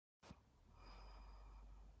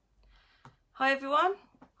Hi everyone,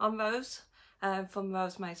 I'm Rose from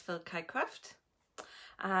Rosie Macefield Craft,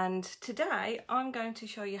 and today I'm going to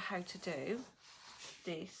show you how to do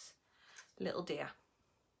this little deer.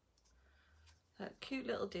 That cute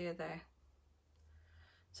little deer there.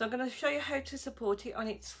 So I'm going to show you how to support it on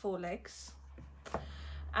its four legs,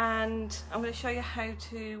 and I'm going to show you how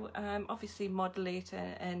to obviously model it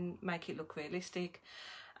and make it look realistic,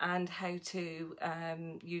 and how to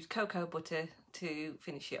use cocoa butter to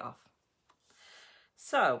finish it off.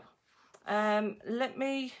 So let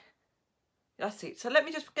me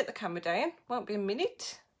just get the camera down, won't be a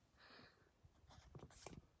minute.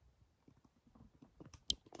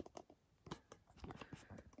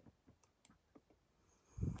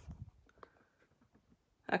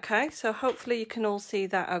 Okay, so hopefully you can all see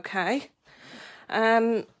that okay.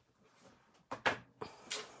 So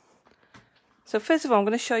first of all, I'm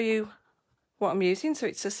going to show you what I'm using. So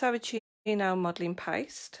it's a Saracino modelling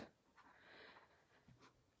paste.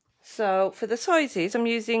 So for the sizes, I'm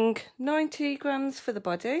using 90 grams for the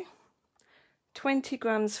body, 20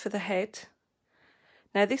 grams for the head.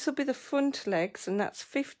 Now this will be the front legs, and that's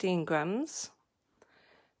 15 grams.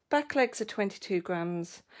 Back legs are 22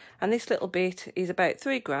 grams, and this little bit is about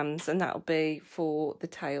 3 grams, and that'll be for the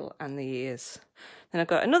tail and the ears. Then I've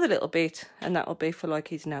got another little bit, and that'll be for like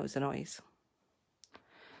his nose and eyes.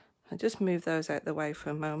 I'll just move those out the way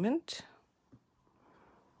for a moment.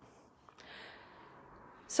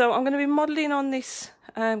 So I'm going to be modelling on this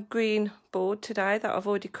green board today that I've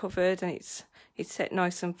already covered, and it's set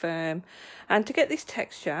nice and firm. And to get this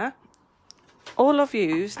texture, all I've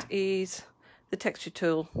used is the texture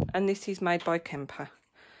tool, and this is made by Kemper.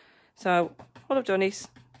 So all I've done is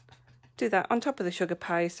do that on top of the sugar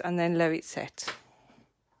paste and then let it set.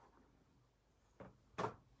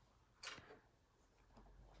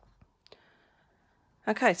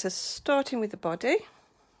 Okay, so starting with the body,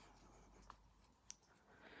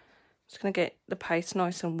 just going to get the paste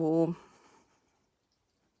nice and warm,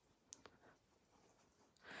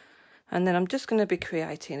 and then I'm just going to be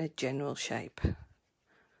creating a general shape.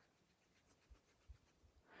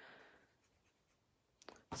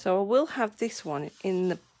 So I will have this one in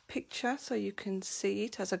the picture so you can see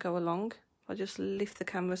it as I go along. I'll just lift the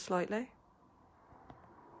camera slightly.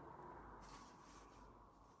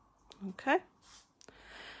 Okay.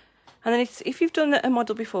 And then if you've done a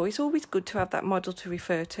model before, it's always good to have that model to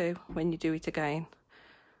refer to when you do it again.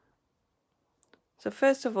 So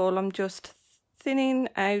first of all, I'm just thinning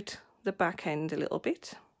out the back end a little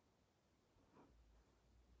bit.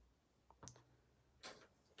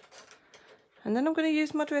 And then I'm going to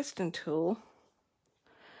use my Dresden tool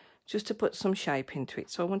just to put some shape into it.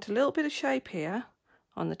 So I want a little bit of shape here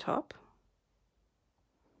on the top.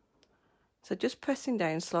 So just pressing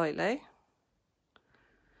down slightly.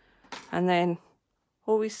 And then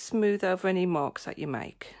always smooth over any marks that you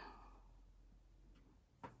make.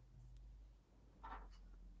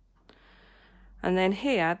 And then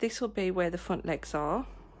here, this will be where the front legs are.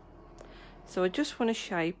 So I just want to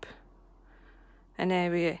shape an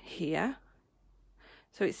area here,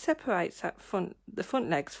 so it separates the front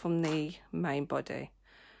legs from the main body.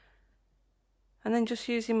 And then just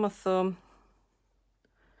using my thumb,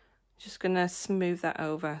 just going to smooth that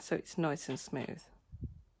over so it's nice and smooth.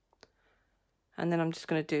 And then I'm just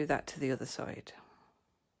going to do that to the other side.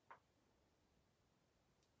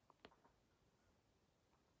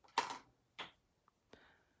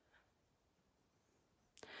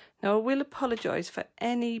 Now I will apologise for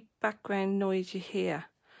any background noise you hear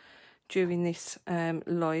during this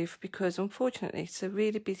live, because unfortunately it's a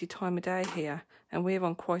really busy time of day here, and we're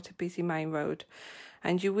on quite a busy main road,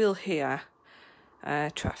 and you will hear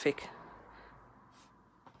traffic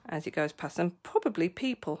as it goes past, and probably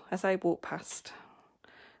people as they walk past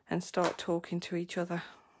and start talking to each other.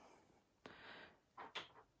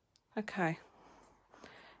 Okay,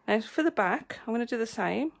 now for the back, I'm going to do the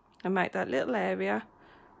same and make that little area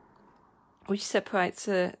which separates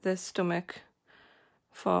the stomach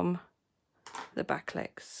from the back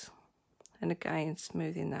legs, and again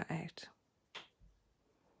smoothing that out.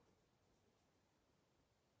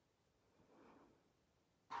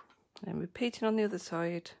 And repeating on the other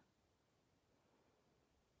side.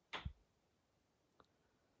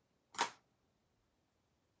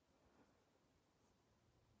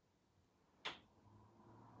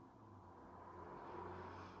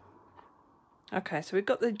 Okay, so we've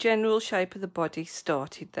got the general shape of the body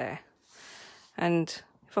started there, and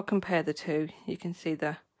if I compare the two, you can see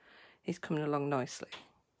that he's coming along nicely.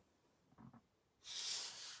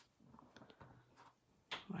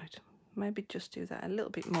 Right, maybe just do that a little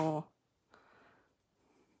bit more.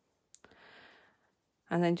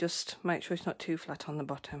 And then just make sure it's not too flat on the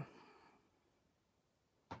bottom.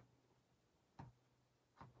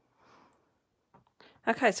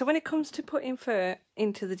 Okay, so when it comes to putting fur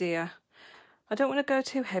into the deer, I don't want to go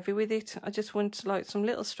too heavy with it. I just want like some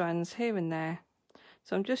little strands here and there.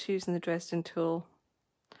 So I'm just using the Dresden tool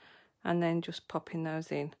and then just popping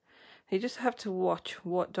those in. You just have to watch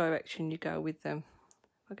what direction you go with them.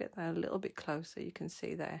 I'll get that a little bit closer, you can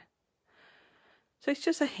see there. So it's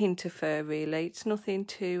just a hint of fur really, it's nothing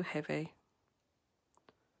too heavy.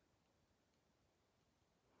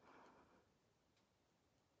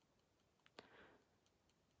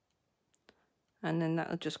 And then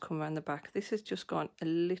that'll just come around the back. This has just gone a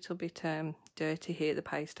little bit dirty here, the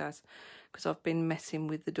paste has, because I've been messing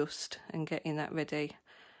with the dust and getting that ready.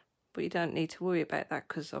 But you don't need to worry about that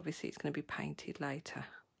because obviously it's going to be painted later.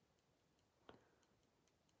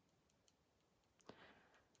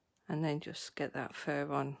 And then just get that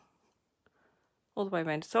fur on all the way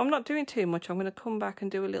around. So I'm not doing too much. I'm going to come back and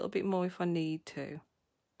do a little bit more if I need to.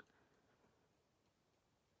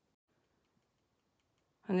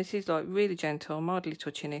 And this is like really gentle, I'm hardly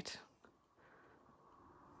touching it.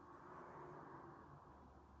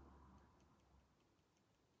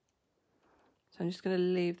 So I'm just going to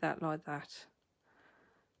leave that like that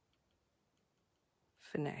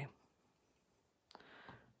for now.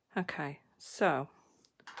 Okay, so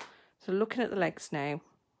looking at the legs now.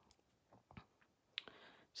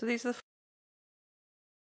 So these are the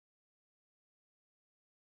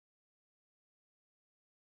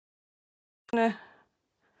I'm going to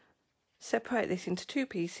separate this into two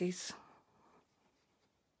pieces.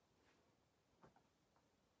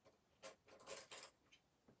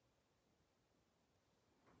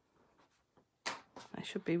 They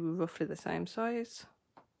should be roughly the same size.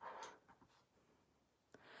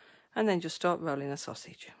 And then just start rolling a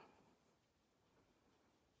sausage.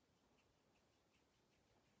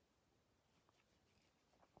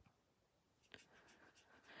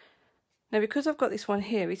 Now because I've got this one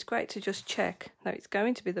here, it's great to just check that it's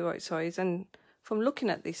going to be the right size, and from looking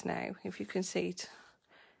at this now, if you can see it,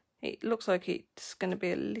 it looks like it's going to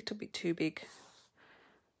be a little bit too big.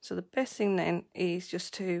 So the best thing then is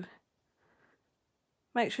just to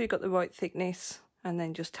make sure you've got the right thickness and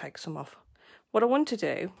then just take some off. What I want to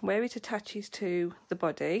do, where it attaches to the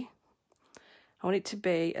body, I want it to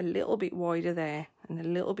be a little bit wider there and a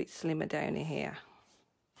little bit slimmer down in here.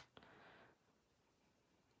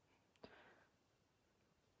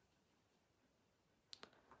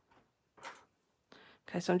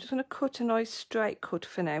 Okay, so I'm just going to cut a nice straight cut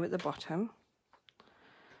for now at the bottom.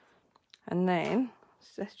 And then,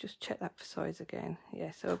 let's just check that for size again.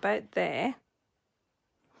 Yeah, so about there.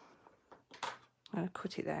 I'm going to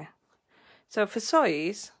cut it there. So for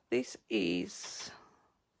size, this is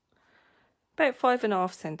about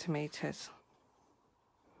 5.5 centimetres.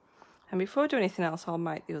 And before I do anything else, I'll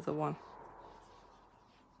make the other one.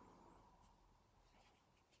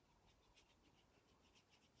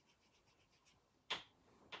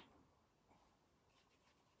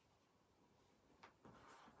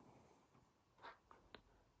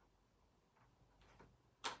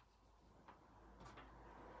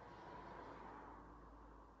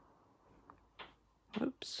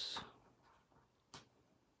 Oops.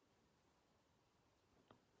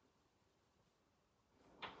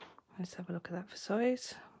 Let's have a look at that for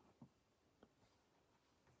size.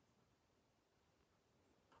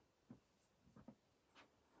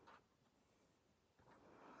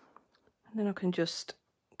 And then I can just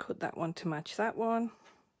cut that one to match that one.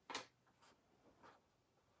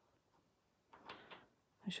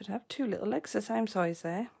 I should have two little legs the same size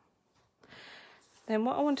there. Then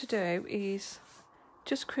what I want to do is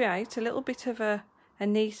just create a little bit of a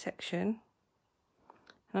knee section,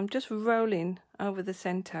 and I'm just rolling over the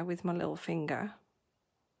centre with my little finger.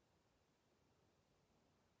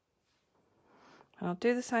 And I'll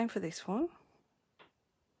do the same for this one.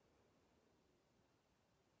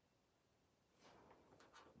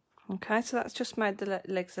 Okay, so that's just made the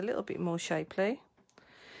legs a little bit more shapely.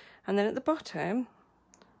 And then at the bottom,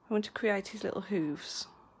 I want to create his little hooves.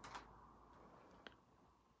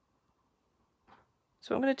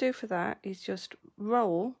 So what I'm going to do for that is just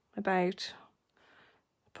roll about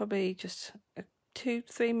probably just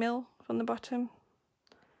 2-3 mil from the bottom.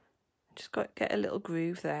 Just get a little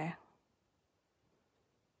groove there.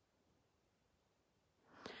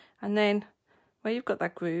 And then where you've got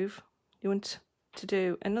that groove, you want to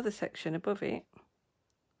do another section above it.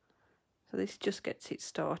 So this just gets it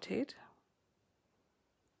started.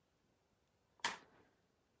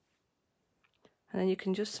 And then you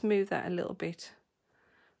can just smooth that a little bit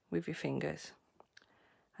with your fingers.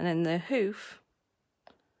 And then the hoof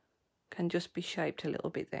can just be shaped a little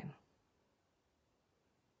bit then.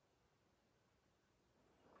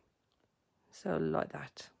 So like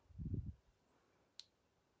that.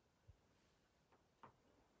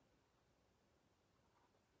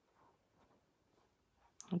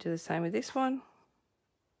 I'll do the same with this one.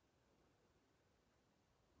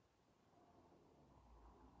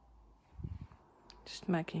 Just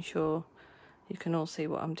making sure you can all see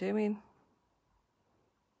what I'm doing.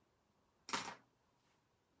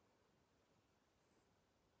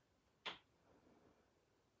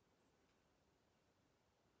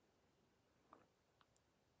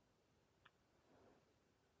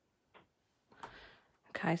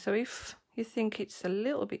 Okay, so if you think it's a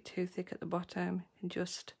little bit too thick at the bottom, you can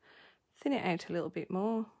just thin it out a little bit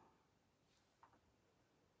more.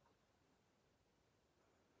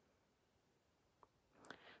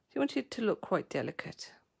 So you want it to look quite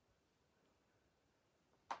delicate.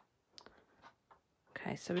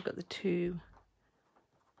 Okay, so we've got the two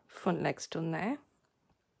front legs done there.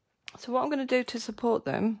 So what I'm going to do to support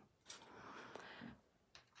them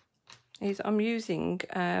is I'm using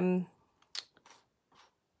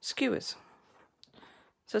skewers.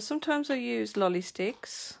 So sometimes I use lolly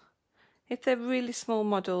sticks. If they're really small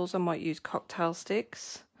models, I might use cocktail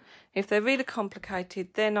sticks. If they're really complicated,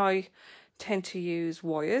 then I tend to use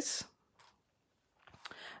wires.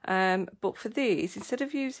 But for these, instead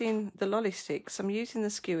of using the lolly sticks, I'm using the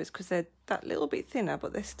skewers because they're that little bit thinner,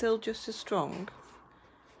 but they're still just as strong.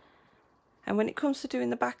 And when it comes to doing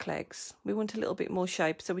the back legs, we want a little bit more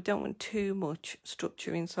shape, so we don't want too much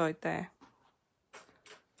structure inside there.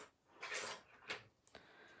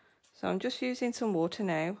 So I'm just using some water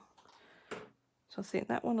now. So I think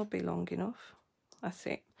that one will be long enough. That's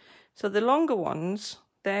it. So the longer ones,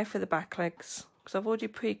 they're for the back legs, because I've already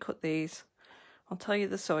pre-cut these. I'll tell you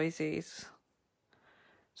the sizes.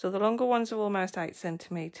 So the longer ones are almost 8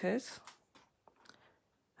 centimetres,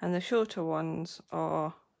 and the shorter ones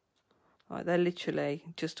are, they're literally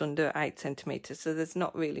just under 8 centimetres, so there's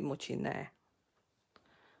not really much in there.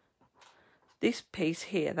 This piece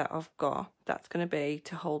here that I've got, that's going to be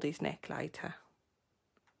to hold his neck later.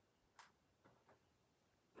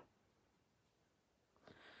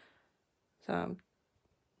 So I'm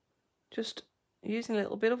just using a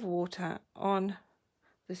little bit of water on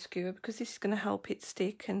the skewer because this is going to help it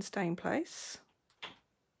stick and stay in place.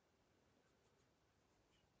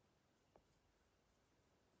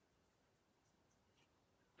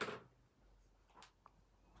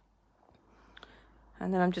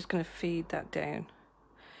 And then I'm just going to feed that down.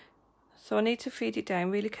 So I need to feed it down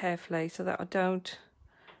really carefully so that I don't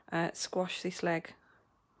squash this leg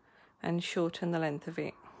and shorten the length of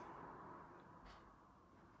it.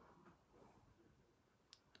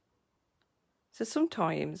 So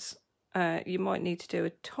sometimes you might need to do a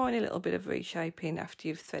tiny little bit of reshaping after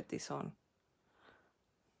you've thread this on.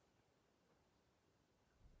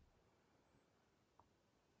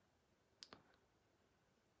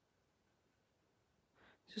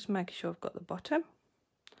 Just making sure I've got the bottom.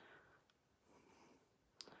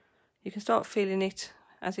 You can start feeling it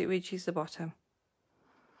as it reaches the bottom.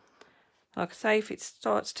 Like I say, if it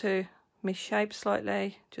starts to misshape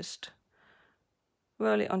slightly, just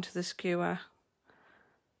roll it onto the skewer,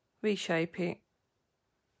 reshape it,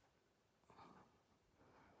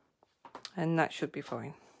 and that should be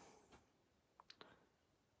fine.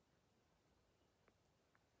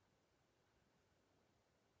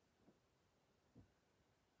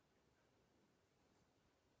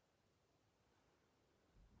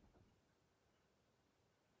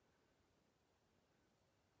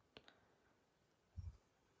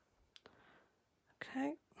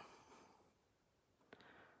 Okay,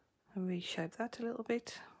 and reshape that a little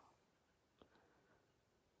bit.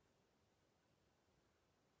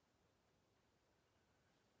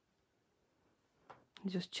 And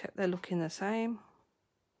just check they're looking the same.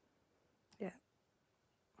 Yeah.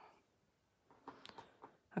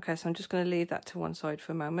 Okay, so I'm just going to leave that to one side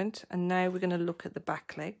for a moment, and now we're going to look at the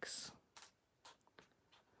back legs.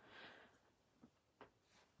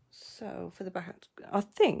 So for the back, I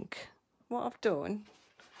think what I've done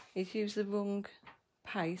is use the wrong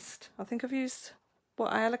paste. I think I've used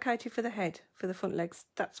what I allocated for the head, for the front legs.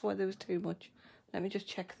 That's why there was too much. Let me just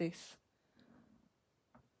check this.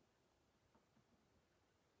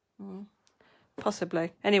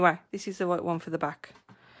 Possibly. Anyway, this is the right one for the back.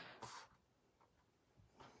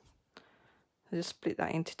 I'll just split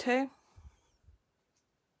that into two.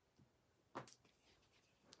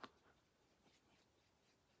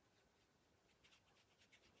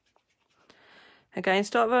 Again,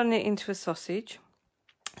 start rolling it into a sausage,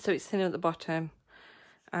 so it's thinner at the bottom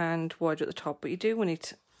and wider at the top, but you do want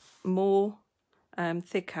it more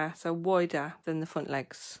thicker, so wider than the front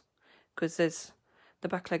legs, because the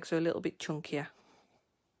back legs are a little bit chunkier.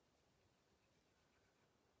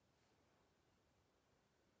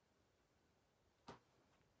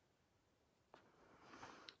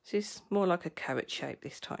 So So it's more like a carrot shape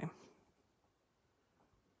this time.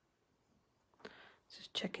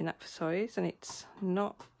 Just checking that for size, and it's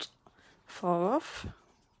not far off.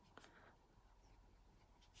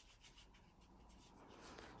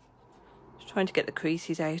 Just trying to get the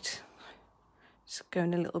creases out. Just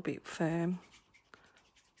going a little bit firm.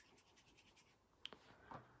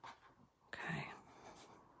 Okay.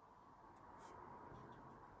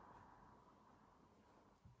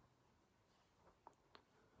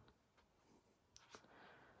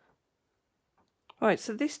 Right,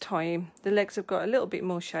 so this time the legs have got a little bit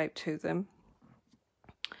more shape to them.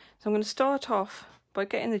 So I'm going to start off by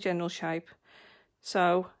getting the general shape.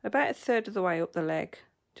 So about a third of the way up the leg,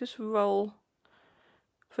 just roll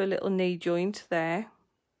for a little knee joint there.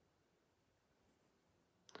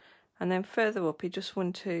 And then further up, you just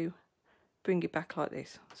want to bring it back like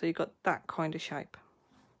this. So you've got that kind of shape.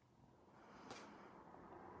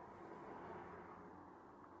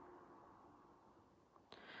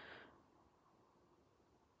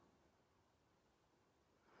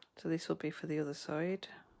 So this will be for the other side.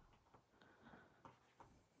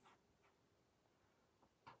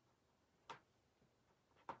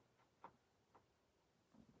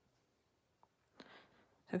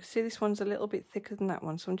 So you can see this one's a little bit thicker than that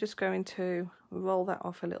one, so I'm just going to roll that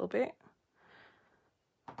off a little bit.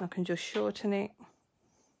 I can just shorten it.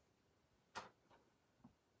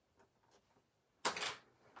 In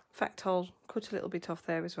fact, I'll cut a little bit off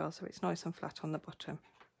there as well, so it's nice and flat on the bottom.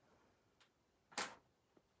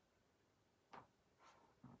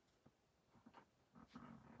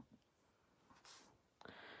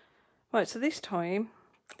 Right, so this time,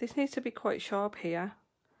 this needs to be quite sharp here,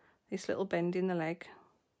 this little bend in the leg.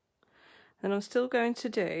 Then I'm still going to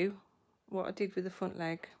do what I did with the front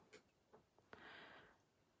leg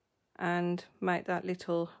and make that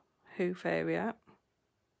little hoof area.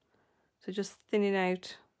 So just thinning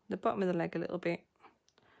out the bottom of the leg a little bit,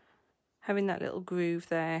 having that little groove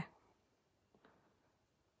there.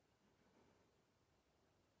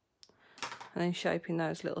 And then shaping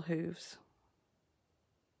those little hooves.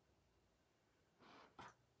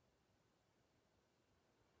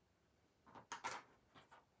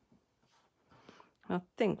 I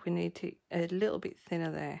think we need it a little bit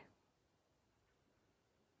thinner there.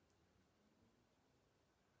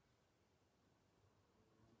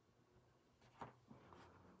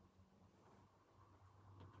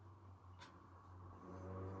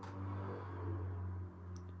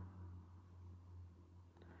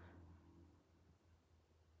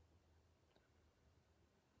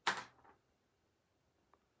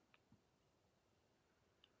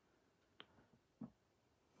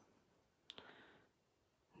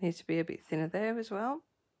 Needs to be a bit thinner there as well.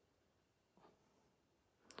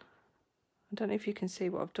 I don't know if you can see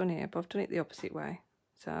what I've done here, but I've done it the opposite way.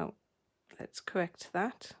 So let's correct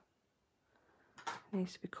that. It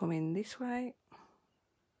needs to be coming this way.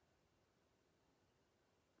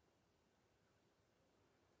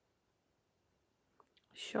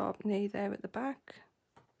 Sharp knee there at the back.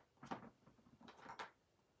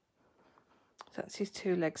 So that's his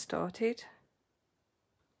two legs started.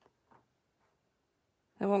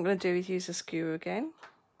 Now what I'm going to do is use a skewer again.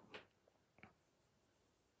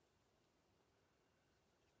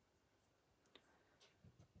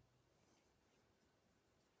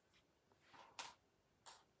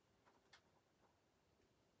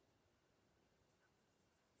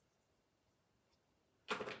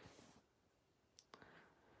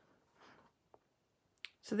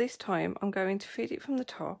 So this time I'm going to feed it from the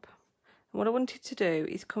top, and what I wanted to do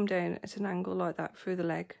is come down at an angle like that through the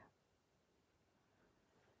leg.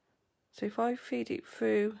 So if I feed it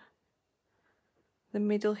through the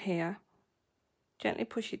middle here, gently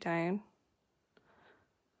push it down,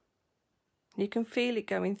 you can feel it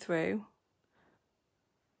going through.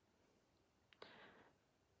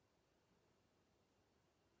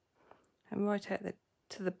 And right out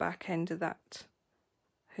to the back end of that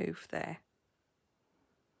hoof there.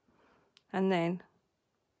 And then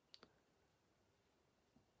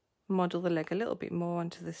model the leg a little bit more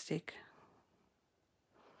onto the stick.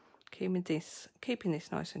 Keeping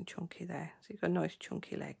this nice and chunky there. So you've got a nice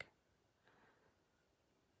chunky leg.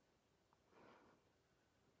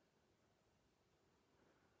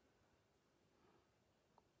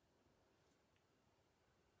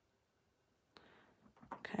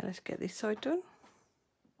 Okay, let's get this side done.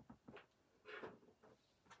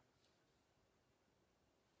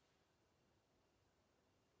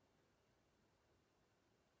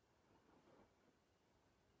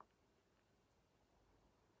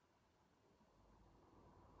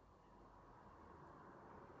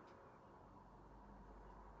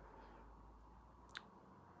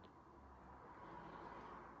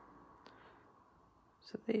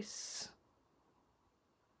 So this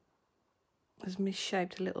has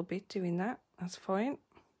misshaped a little bit doing that, that's fine.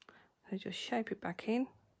 So just shape it back in.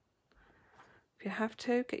 If you have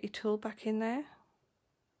to, get your tool back in there.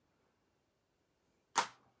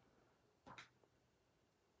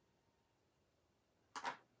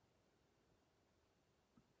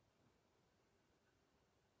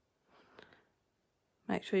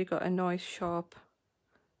 Make sure you've got a nice sharp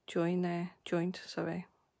joint, sorry.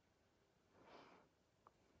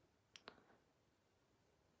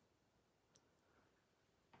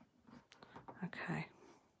 Okay.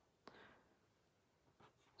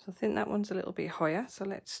 So I think that one's a little bit higher, so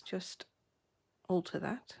let's just alter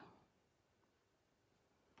that.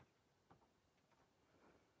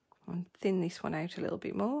 And thin this one out a little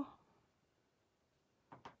bit more.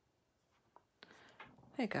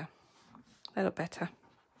 There you go. They look better.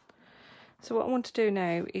 So what I want to do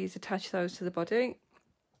now is attach those to the body.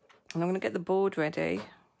 And I'm going to get the board ready.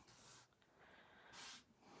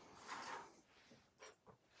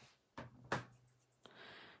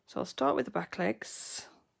 So I'll start with the back legs.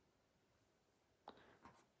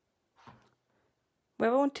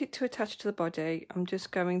 Where I want it to attach to the body, I'm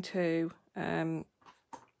just going to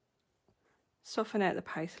soften out the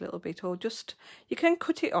paste a little bit, or just, you can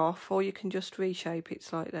cut it off or you can just reshape it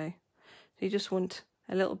slightly. So you just want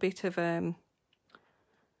a little bit of a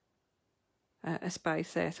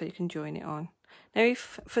space there so you can join it on. Now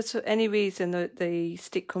if for any reason the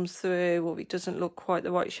stick comes through or it doesn't look quite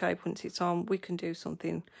the right shape once it's on, we can do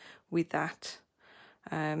something with that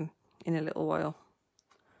in a little while.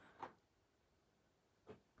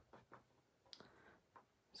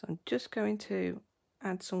 So I'm just going to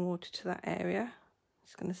add some water to that area.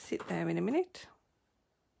 It's going to sit there in a minute.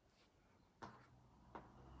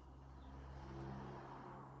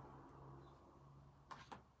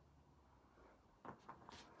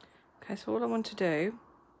 Okay, so all I want to do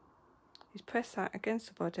is press that against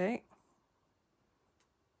the body.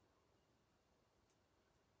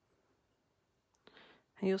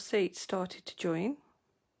 And you'll see it started to join.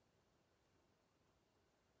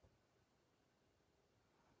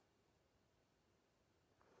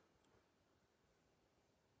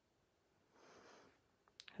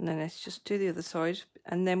 And then let's just do the other side,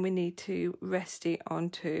 and then we need to rest it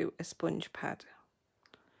onto a sponge pad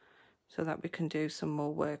so that we can do some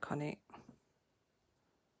more work on it.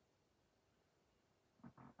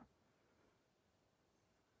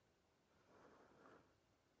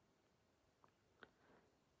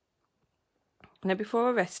 Now before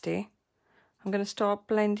I rest it, I'm going to start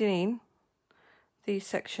blending in these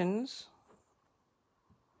sections.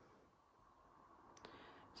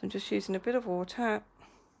 So I'm just using a bit of water.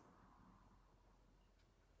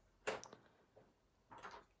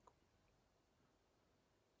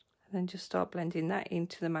 And then just start blending that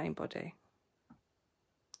into the main body.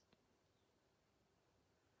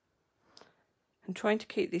 And trying to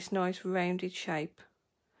keep this nice rounded shape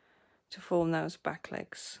to form those back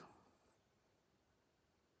legs.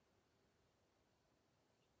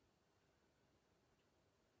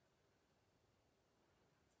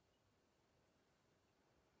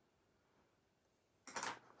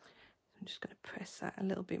 I'm just going to press that a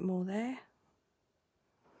little bit more there.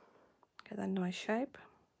 Get that nice shape.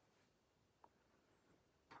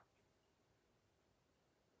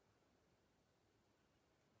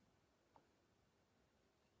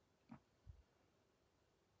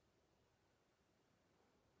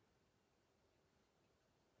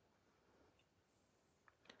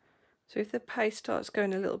 So if the paste starts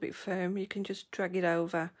going a little bit firm, you can just drag it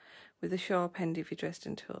over with a sharp end of your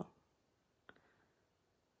Dresden tool.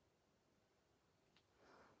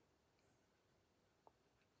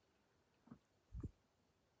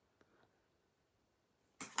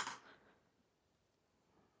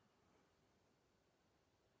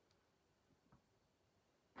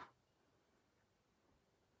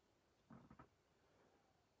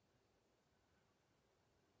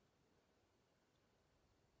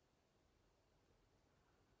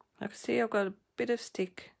 I can see I've got a bit of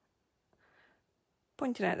stick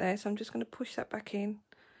pointing out there, so I'm just going to push that back in,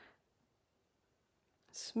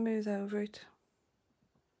 smooth over it.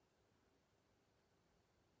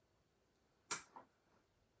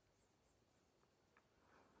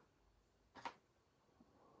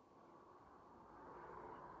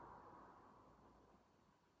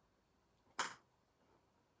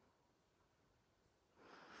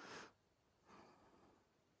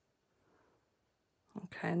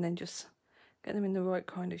 Okay, and then just get them in the right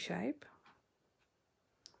kind of shape.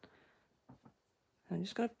 I'm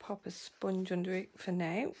just going to pop a sponge under it for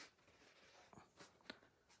now.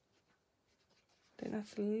 I think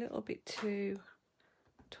that's a little bit too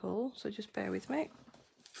tall, so just bear with me.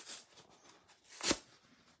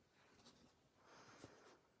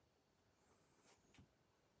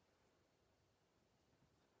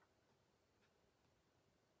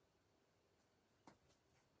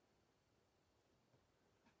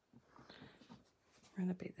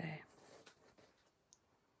 and a bit there.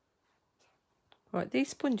 Right, these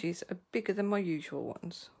sponges are bigger than my usual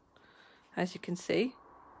ones, as you can see.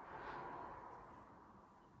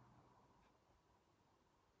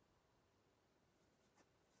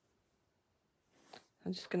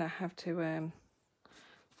 I'm just going to have to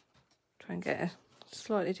try and get a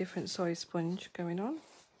slightly different size sponge going on.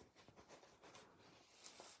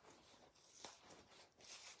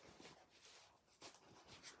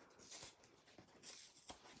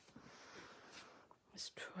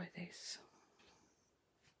 Let's try this.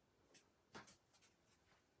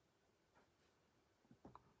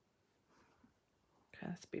 Okay,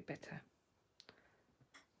 that's a bit better.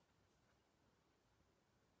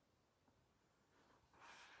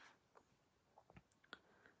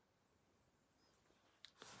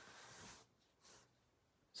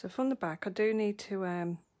 So from the back, I do need to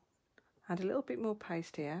add a little bit more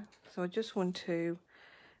paste here. So I just want to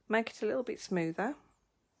make it a little bit smoother.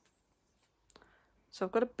 So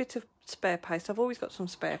I've got a bit of spare paste. I've always got some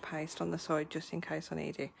spare paste on the side just in case I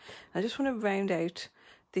need it. I just want to round out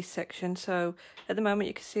this section. So at the moment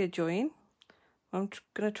you can see a join. I'm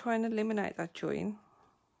going to try and eliminate that join.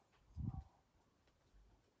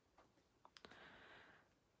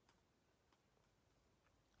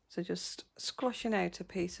 So just squashing out a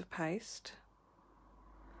piece of paste.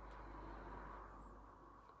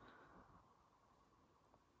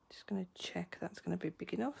 Just going to check that's going to be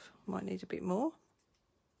big enough. Might need a bit more.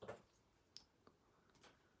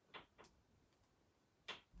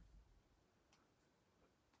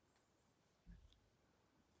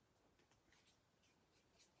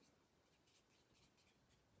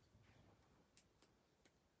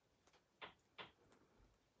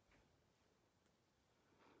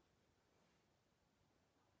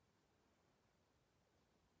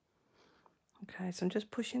 Okay, so I'm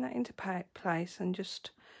just pushing that into place and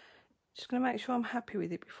just going to make sure I'm happy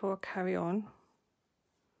with it before I carry on.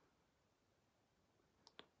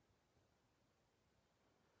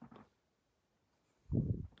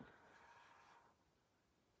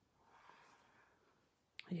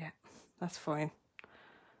 Yeah, that's fine.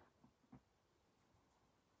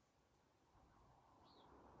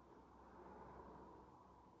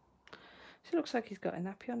 So it looks like he's got a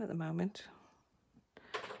nappy on at the moment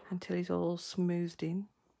until he's all smoothed in.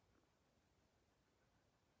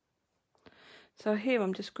 So here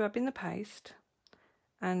I'm just grabbing the paste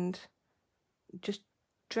and just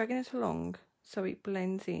dragging it along so it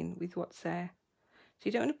blends in with what's there. So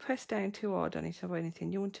you don't want to press down too hard on it or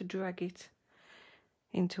anything, you want to drag it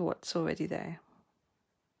into what's already there.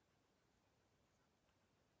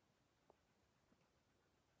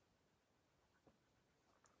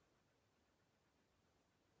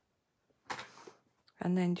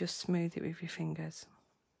 And then just smooth it with your fingers.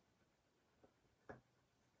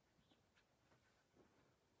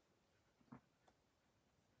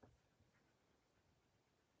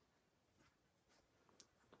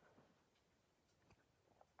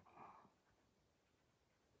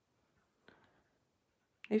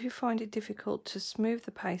 If you find it difficult to smooth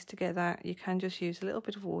the paste together, you can just use a little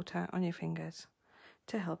bit of water on your fingers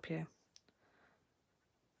to help you.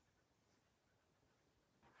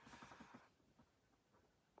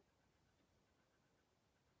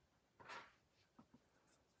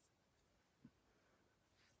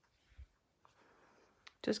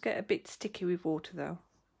 Just get a bit sticky with water though,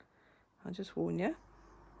 I'll just warn you.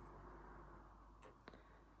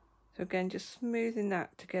 So again, just smoothing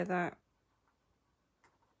that together.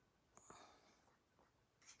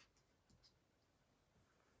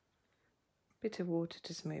 Bit of water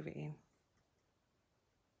to smooth it in.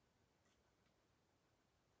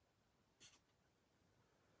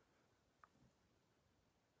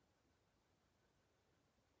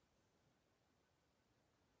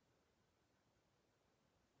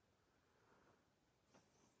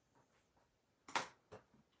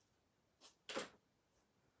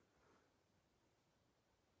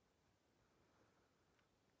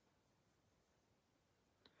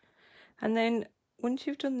 And then once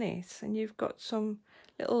you've done this and you've got some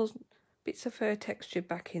little bits of fur texture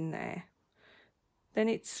back in there, then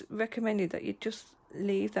it's recommended that you just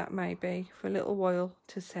leave that maybe for a little while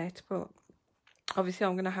to set. But obviously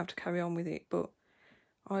I'm going to have to carry on with it, but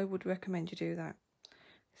I would recommend you do that.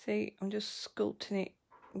 See, I'm just sculpting it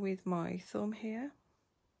with my thumb here.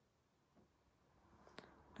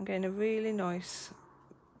 I'm getting a really nice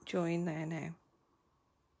join there now.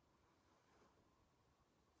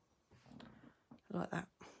 Like that.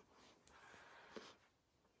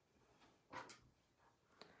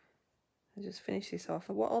 I'll just finish this off,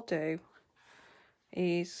 and what I'll do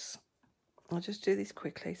is I'll just do this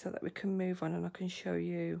quickly so that we can move on and I can show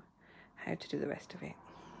you how to do the rest of it.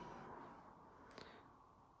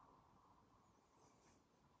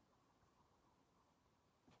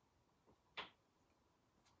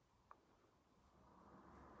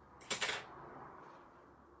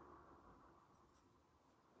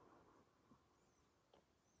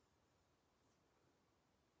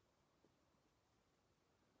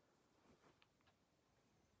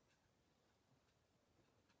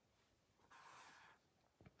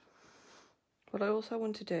 What I also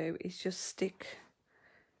want to do is just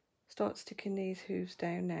start sticking these hooves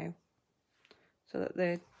down now, so that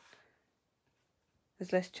there's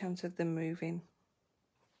less chance of them moving.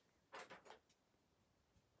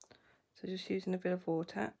 So just using a bit of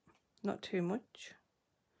water, not too much,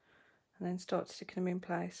 and then start sticking them in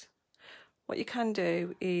place. What you can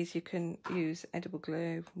do is you can use edible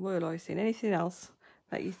glue, royal icing, anything else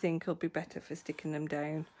that you think will be better for sticking them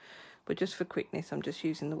down. But just for quickness, I'm just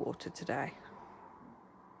using the water today.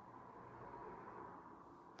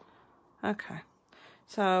 Okay,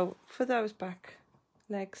 so for those back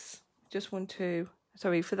legs, just want to,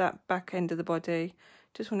 sorry, for that back end of the body,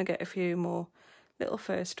 just want to get a few more little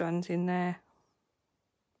fur strands in there.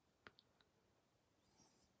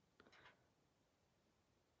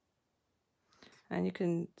 And you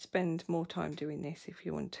can spend more time doing this if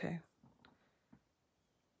you want to.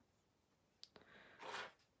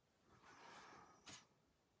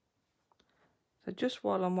 So just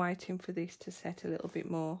while I'm waiting for this to set a little bit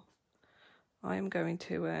more, I am going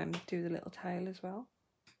to do the little tail as well.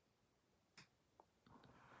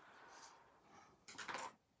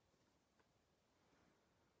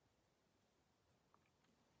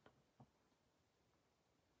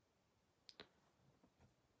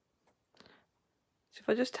 So if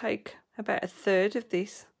I just take about a third of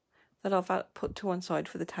this that I've put to one side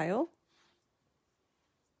for the tail.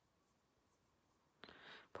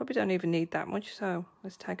 Probably don't even need that much, so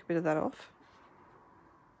let's take a bit of that off.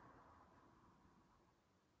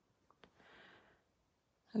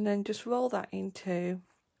 And then just roll that into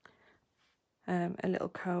a little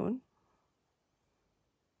cone.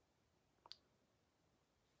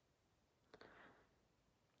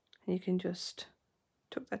 And you can just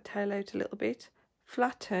tuck that tail out a little bit,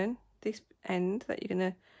 flatten this end that you're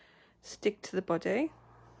going to stick to the body.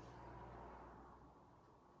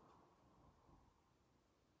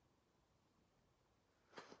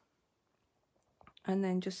 And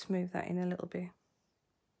then just smooth that in a little bit.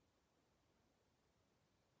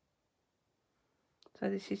 So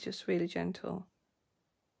this is just really gentle.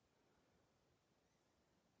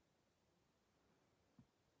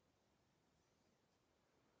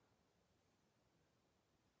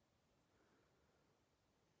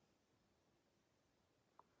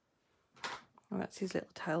 And that's his little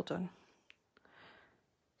tail done.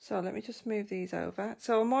 So let me just move these over.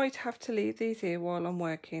 So I might have to leave these here while I'm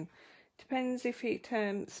working. Depends if it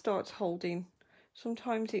starts holding.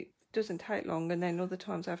 Sometimes it doesn't take long, and then other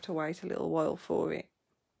times I have to wait a little while for it.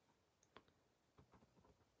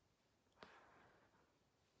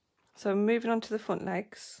 So moving on to the front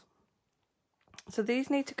legs. So these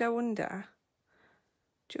need to go under,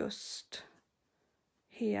 just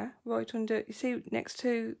here, right under, you see next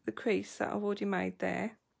to the crease that I've already made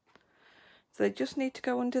there. So they just need to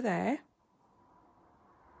go under there.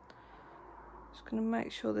 Just going to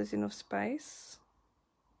make sure there's enough space.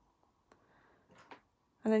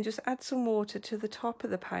 And then just add some water to the top of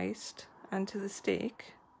the paste and to the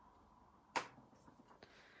stick.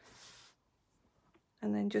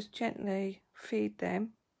 And then just gently feed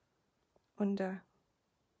them under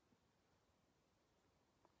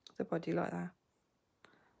the body like that.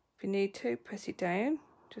 If you need to, press it down.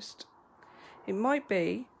 It might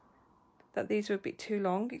be that these are a bit too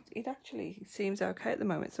long. It actually seems okay at the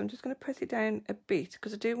moment, so I'm just going to press it down a bit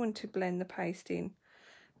because I do want to blend the paste in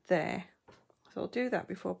there. So I'll do that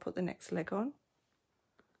before I put the next leg on.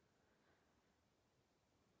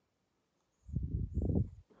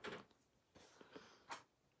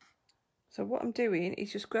 So what I'm doing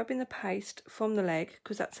is just grabbing the paste from the leg,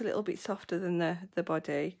 because that's a little bit softer than the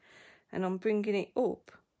body, and I'm bringing it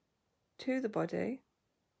up to the body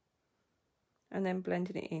and then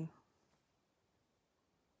blending it in.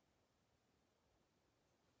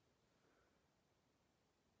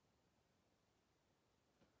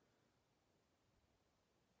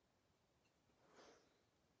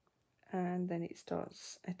 And then it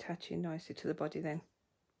starts attaching nicely to the body then.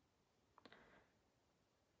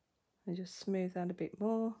 And just smooth that a bit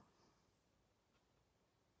more.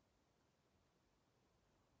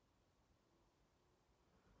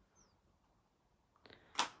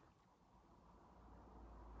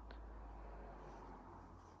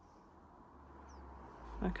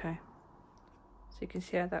 Okay, so you can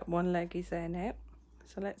see how that one leg is there now.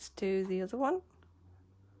 So let's do the other one.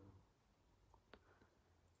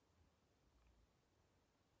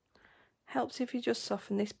 Helps if you just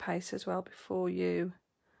soften this paste as well before you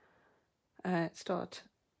start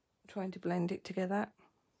trying to blend it together.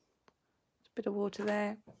 There's a bit of water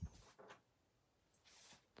there.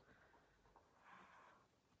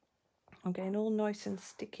 I'm getting all nice and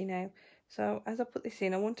sticky now. So as I put this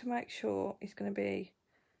in, I want to make sure it's going to be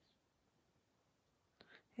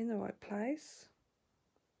in the right place.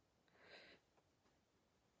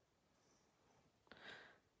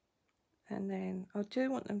 And then I do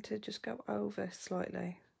want them to just go over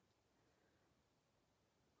slightly,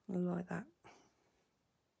 like that.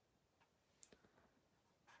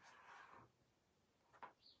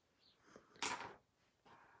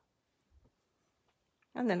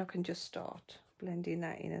 And then I can just start blending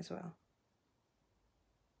that in as well.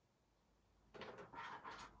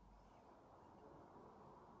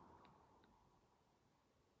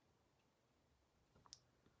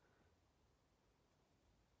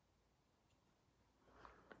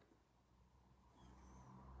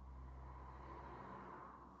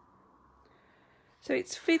 So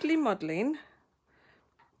it's fiddly modelling,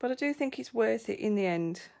 but I do think it's worth it in the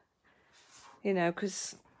end, you know,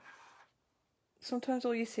 because sometimes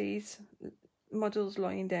all you see is models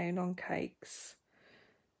lying down on cakes,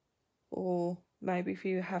 or maybe if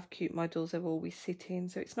you have cute models, they're always sitting.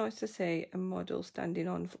 So it's nice to see a model standing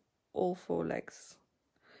on all four legs.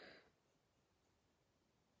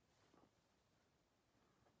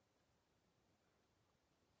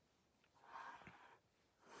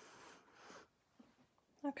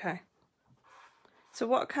 Okay, so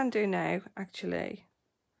what I can do now, actually,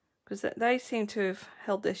 because they seem to have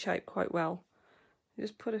held their shape quite well,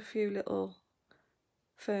 just put a few little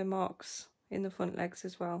fur marks in the front legs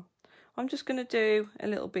as well. I'm just going to do a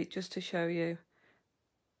little bit just to show you.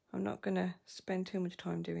 I'm not going to spend too much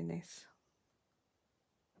time doing this.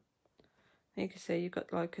 You can see you've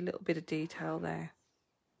got like a little bit of detail there.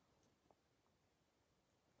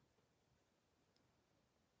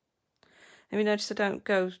 And you notice I don't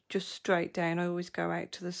go just straight down, I always go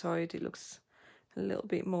out to the side. It looks a little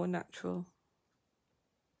bit more natural.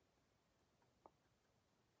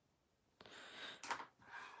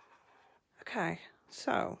 Okay,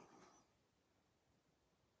 so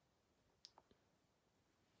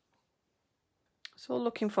it's all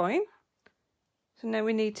looking fine. So now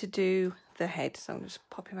we need to do the head. So I'm just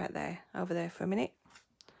pop him out there, over there for a minute.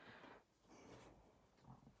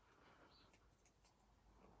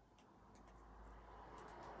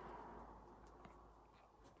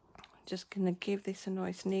 Just going to give this a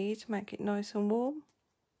nice knead, make it nice and warm.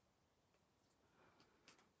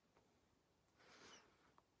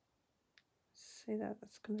 See that,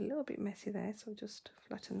 that's going to be a little bit messy there, so I'll just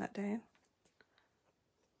flatten that down.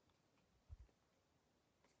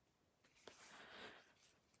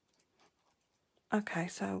 Okay,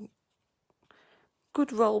 so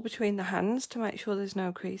good roll between the hands to make sure there's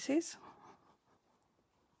no creases.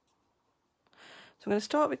 So I'm going to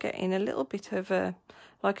start with getting a little bit of a,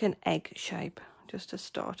 like an egg shape, just to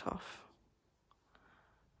start off.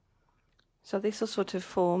 So this will sort of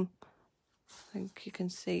form, I think you can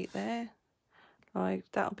see it there, like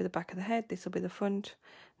that'll be the back of the head, this will be the front.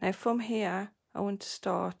 Now from here, I want to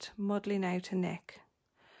start modelling out a neck.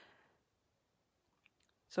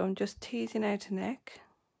 So I'm just teasing out a neck.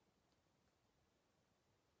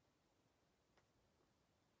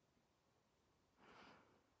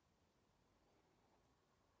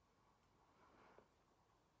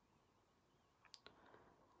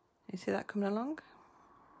 You see that coming along?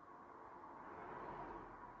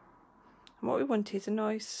 And what we want is a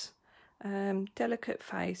nice delicate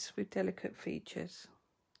face with delicate features.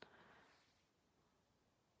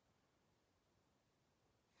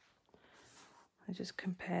 I just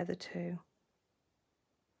compare the two.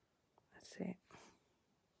 That's it.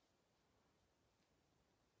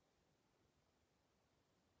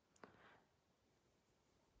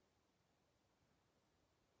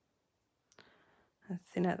 And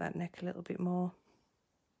thin out that neck a little bit more.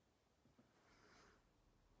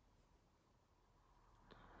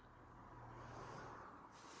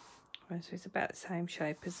 Right, so it's about the same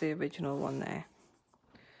shape as the original one there.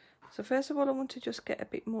 So first of all, I want to just get a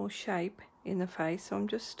bit more shape in the face, so I'm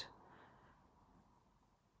just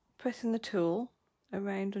pressing the tool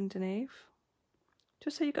around underneath,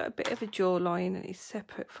 just so you've got a bit of a jawline and it's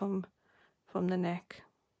separate from the neck.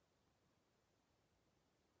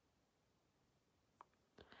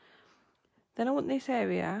 Then I want this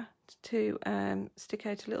area to stick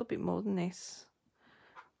out a little bit more than this.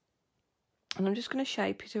 And I'm just going to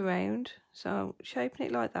shape it around. So shaping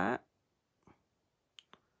it like that.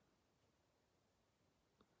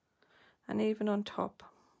 and even on top,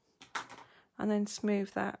 and then smooth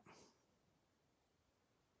that.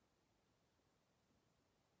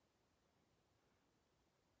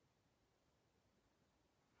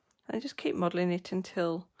 And just keep modelling it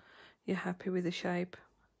until you're happy with the shape.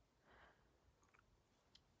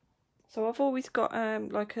 So I've always got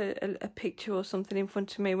like a picture or something in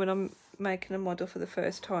front of me when I'm making a model for the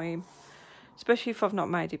first time, especially if I've not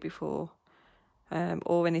made it before,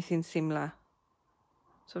 or anything similar.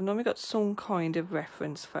 So I've normally got some kind of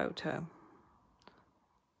reference photo.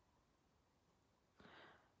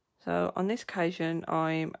 So on this occasion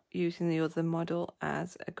I'm using the other model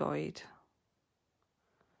as a guide.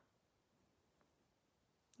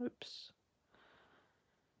 Oops.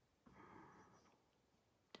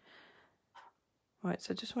 Right,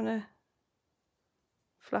 so I just want to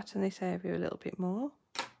flatten this area a little bit more.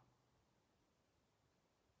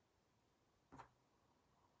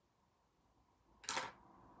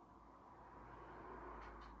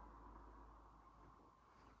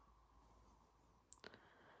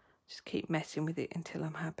 Just keep messing with it until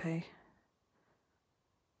I'm happy.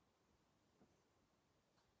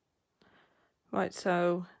 Right,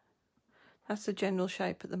 so that's the general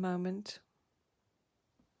shape at the moment.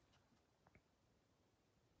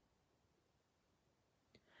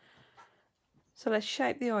 So let's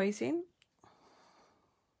shape the eyes in.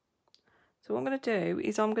 So what I'm going to do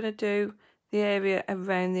is I'm going to do the area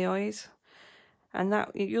around the eyes, and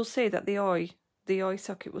that you'll see that the eye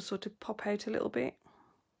socket will sort of pop out a little bit.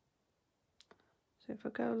 So if I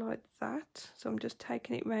go like that, so I'm just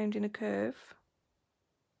taking it round in a curve.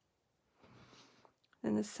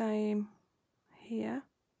 And the same here.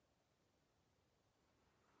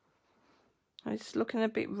 It's looking a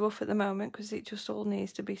bit rough at the moment because it just all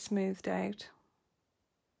needs to be smoothed out.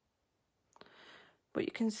 But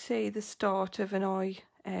you can see the start of an eye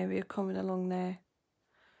area coming along there.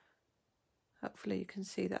 Hopefully you can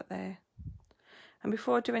see that there. And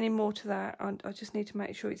before I do any more to that, I just need to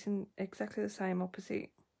make sure it's in exactly the same opposite,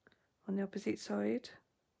 on the opposite side.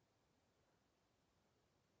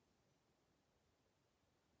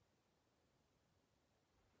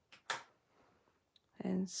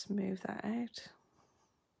 And smooth that out.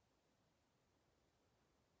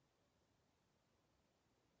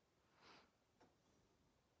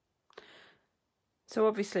 So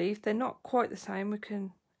obviously if they're not quite the same, we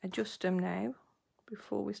can adjust them now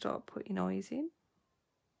before we start putting eyes in.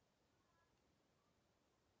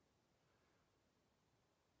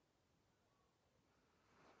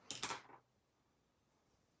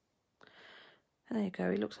 And there you go,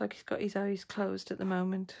 it looks like he's got his eyes closed at the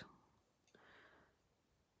moment.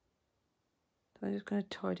 So I'm just going to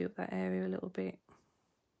tidy up that area a little bit.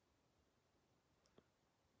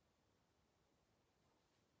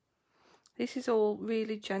 This is all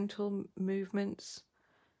really gentle movements.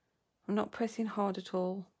 I'm not pressing hard at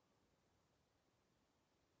all.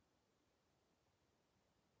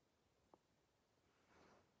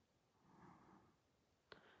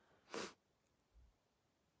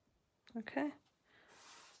 Okay.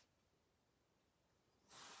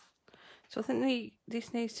 So I think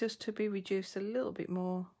this needs just to be reduced a little bit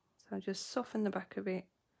more. So just soften the back of it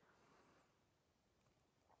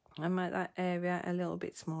and make that area a little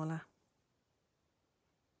bit smaller.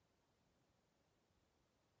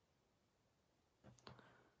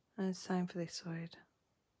 And same for this side.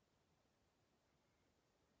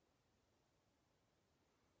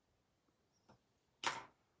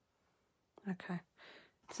 Okay,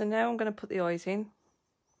 so now I'm going to put the eyes in.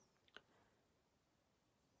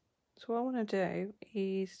 So what I want to do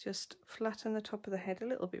is just flatten the top of the head a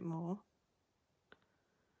little bit more.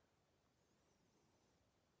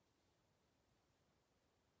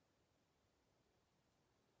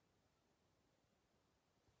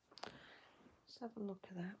 Let's have a look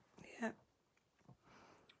at that. Yeah.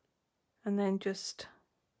 And then just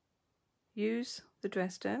use the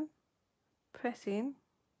Dresden, press in.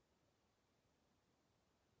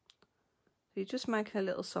 So you're just making a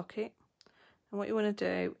little socket. And what you want to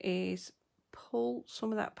do is pull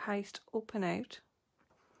some of that paste up and out.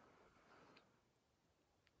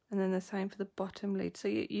 And then the same for the bottom lid. So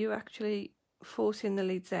you actually forcing the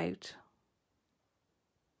lids out.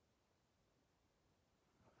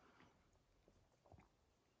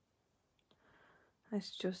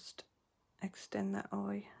 Let's just extend that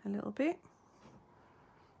eye a little bit.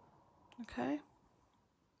 Okay.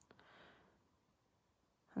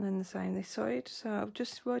 And then the same this side. So I'm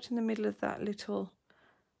just right in the middle of that little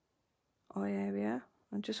eye area.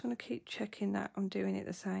 I'm just going to keep checking that I'm doing it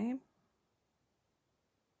the same.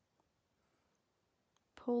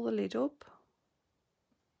 Pull the lid up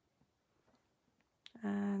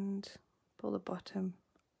and pull the bottom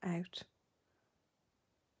out.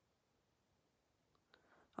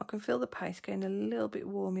 can feel the paste getting a little bit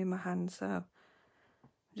warm in my hand, so I'm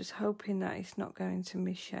just hoping that it's not going to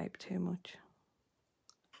misshape too much.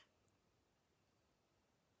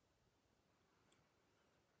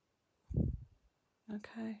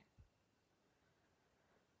 Okay,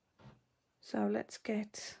 so let's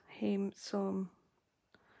get him some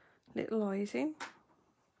little eyes in.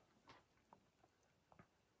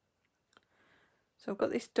 So I've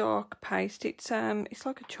got this dark paste. It's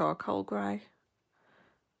like a charcoal grey.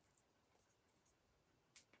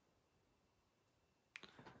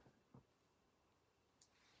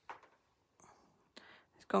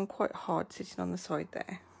 It's gone quite hard sitting on the side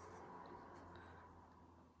there.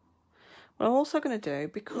 What I'm also going to do,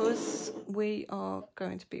 because we are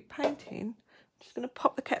going to be painting, I'm just going to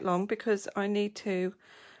pop the kettle on because I need to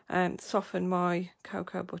soften my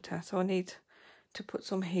cocoa butter. So I need to put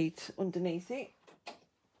some heat underneath it.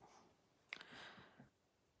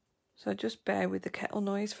 So just bear with the kettle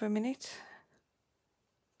noise for a minute.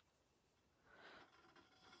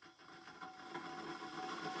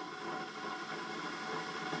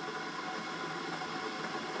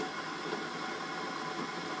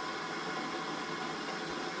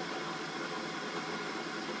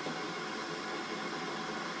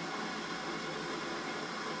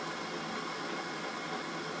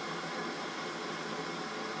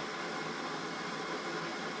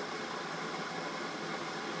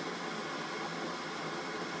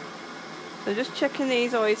 So just checking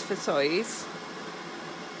these eyes for size.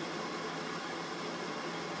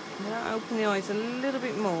 Now open the eyes a little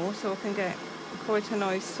bit more so I can get quite a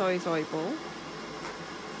nice size eyeball.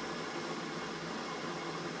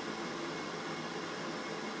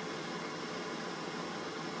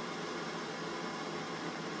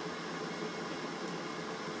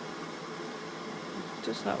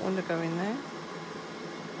 Just that one to go in there.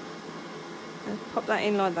 And pop that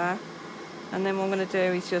in like that. And then what I'm going to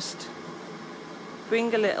do is just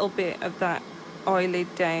bring a little bit of that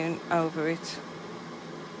eyelid down over it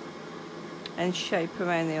and shape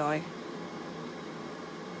around the eye.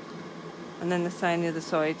 And then the same the other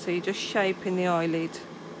side. So you're just shaping the eyelid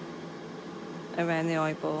around the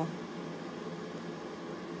eyeball.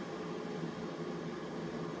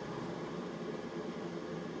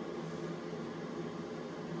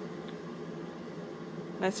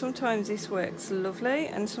 Now sometimes this works lovely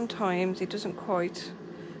and sometimes it doesn't quite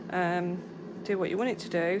do what you want it to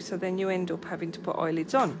do, so then you end up having to put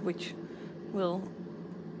eyelids on, which we'll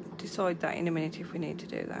decide that in a minute if we need to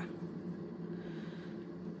do that.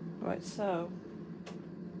 Right, so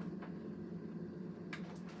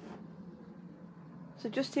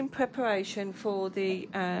just in preparation for the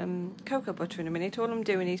cocoa butter in a minute, all I'm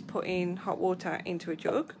doing is putting hot water into a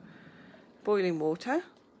jug, boiling water.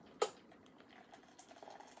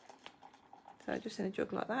 So just in a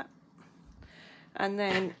jug like that. And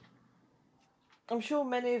then I'm sure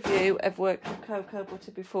many of you have worked with cocoa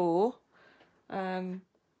butter before,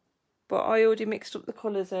 but I already mixed up the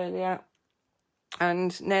colours earlier,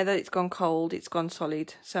 and now that it's gone cold, it's gone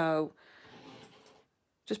solid. So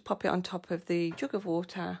just pop it on top of the jug of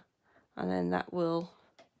water, and then that will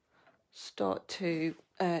start to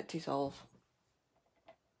dissolve.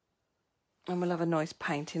 And we'll have a nice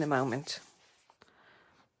paint in a moment.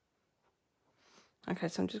 Okay,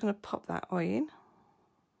 so I'm just going to pop that eye in.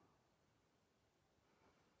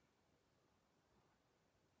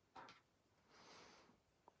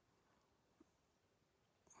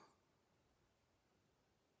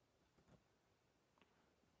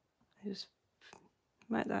 Just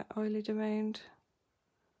make that eyelid around.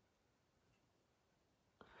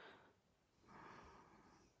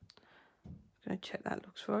 Going to check that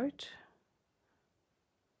looks right.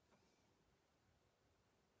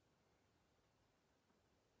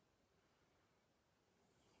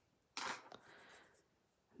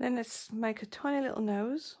 Then let's make a tiny little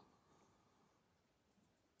nose.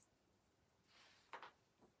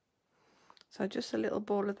 So just a little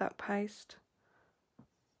ball of that paste.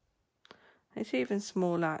 It's even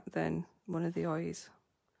smaller than one of the eyes.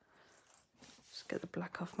 Just get the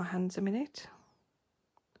black off my hands a minute.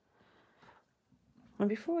 And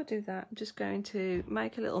before I do that, I'm just going to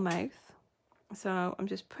make a little mouth. So I'm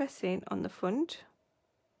just pressing on the front.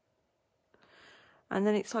 And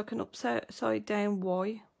then it's like an upside down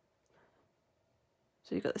Y.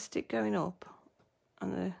 So you've got the stick going up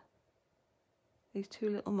and these two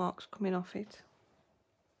little marks coming off it.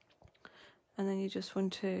 And then you just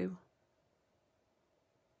want to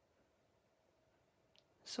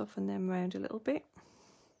soften them round a little bit.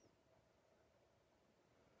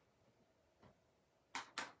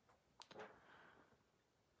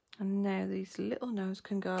 And now these little nose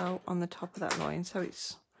can go on the top of that line, so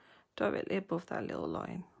it's directly above that little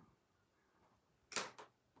line.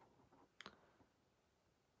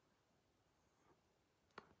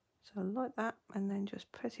 So like that, and then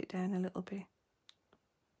just press it down a little bit.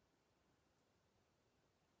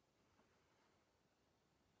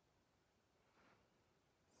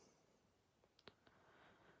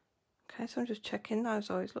 Okay, so I'm just checking those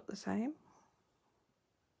eyes look the same.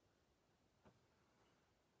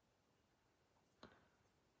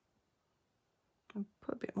 And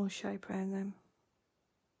put a bit more shape around them.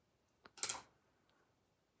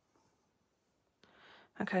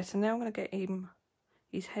 Okay, so now I'm going to get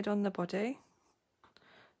his head on the body.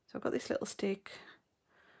 So I've got this little stick.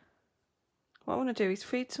 What I want to do is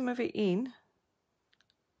feed some of it in.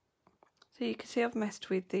 So you can see I've messed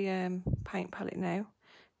with the paint palette now.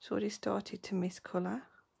 It's already started to miss colour.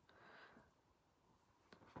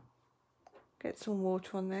 Get some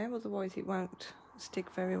water on there, otherwise it won't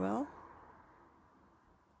stick very well.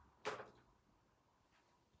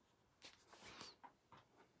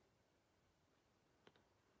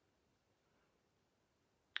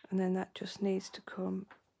 And then that just needs to come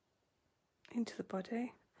into the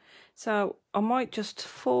body. So I might just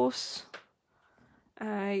force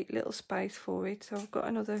a little space for it. So I've got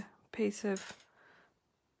another piece of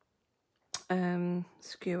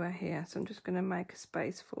skewer here, so I'm just going to make a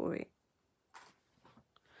space for it.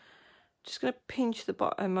 Just going to pinch the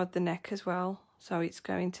bottom of the neck as well, so it's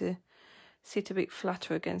going to sit a bit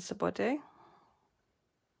flatter against the body.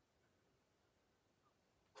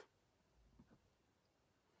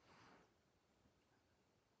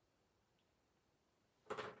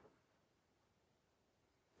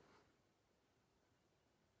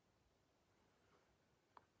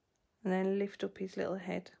 And then lift up his little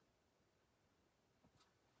head.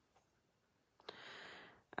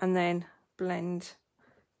 And then blend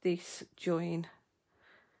this join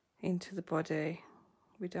into the body.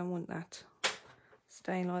 We don't want that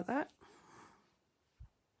staying like that.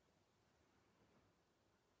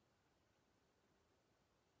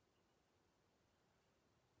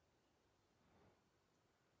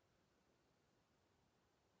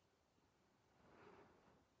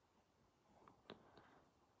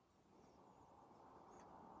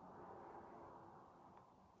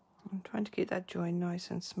 I'm trying to keep that join nice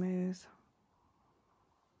and smooth.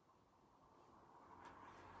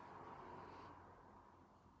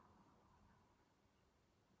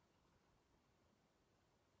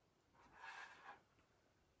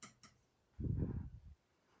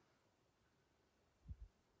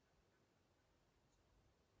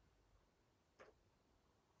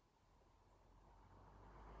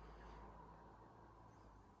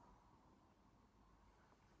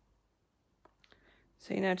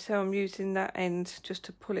 So you notice how I'm using that end just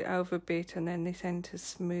to pull it over a bit, and then this end to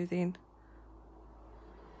smooth in.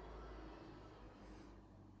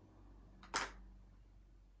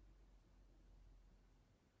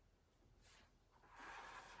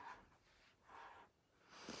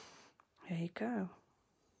 There you go.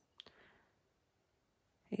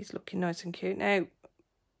 He's looking nice and cute. Now,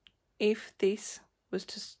 if this was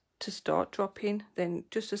to start dropping, then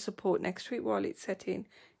just a support next to it while it's setting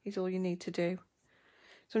is all you need to do.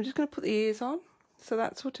 So I'm just going to put the ears on. So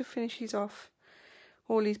that sort of finishes off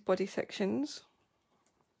all these body sections.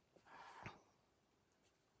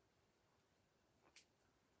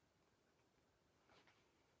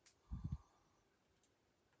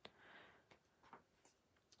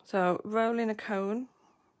 So roll in a cone.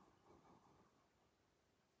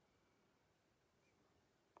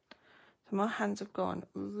 So my hands have gone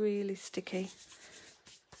really sticky.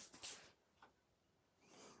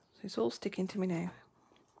 So it's all sticking to me now.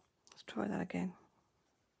 Let's try that again.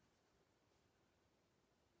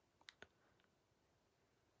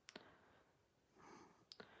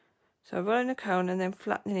 So rolling a cone and then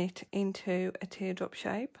flattening it into a teardrop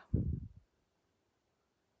shape.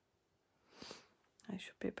 That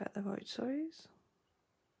should be about the right size.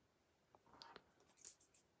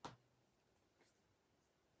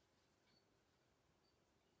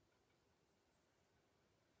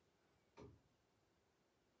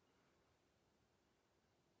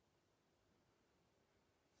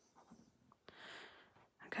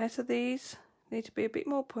 Okay, so these need to be a bit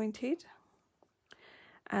more pointed,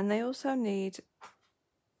 and they also need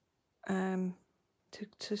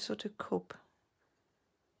to sort of cup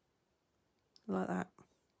like that.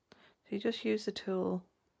 So you just use the tool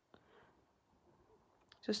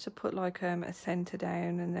just to put like a centre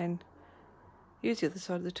down, and then use the other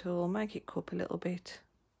side of the tool, make it cup a little bit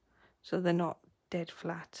so they're not dead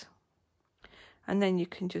flat. And then you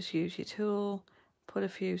can just use your tool, put a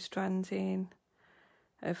few strands in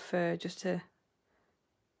of fur just to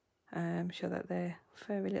show that they're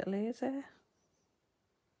furry little ears there.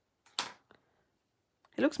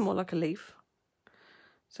 It looks more like a leaf,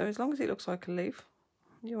 so as long as it looks like a leaf,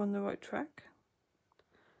 you're on the right track.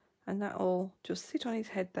 And that'll just sit on his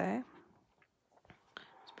head there.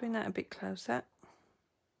 Let's bring that a bit closer.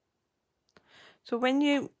 So when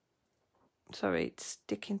you, sorry, it's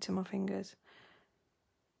sticking to my fingers.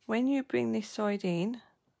 When you bring this side in,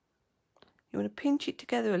 you want to pinch it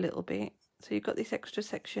together a little bit. So you've got this extra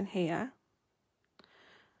section here.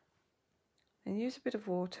 And use a bit of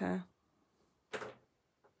water.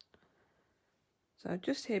 So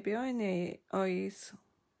just here behind the eyes.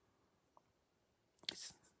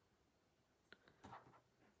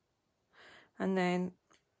 And then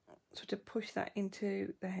sort of push that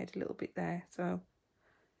into the head a little bit there. So,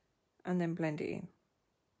 and then blend it in.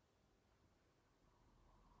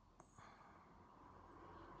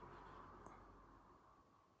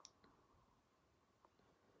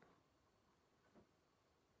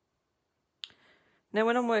 Now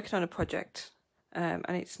when I'm working on a project and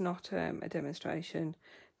it's not a demonstration,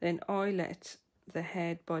 then I let the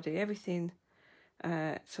head, body, everything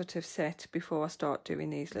sort of set before I start doing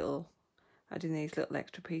these little, adding these little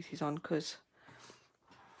extra pieces on, because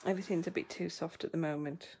everything's a bit too soft at the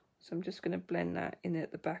moment. So I'm just going to blend that in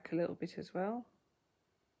at the back a little bit as well.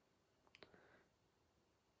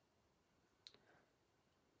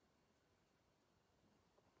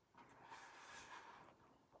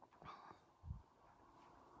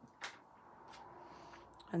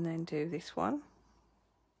 And then do this one.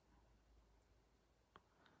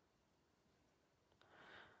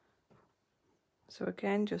 So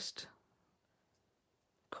again, just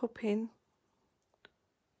cupping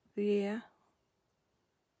the ear.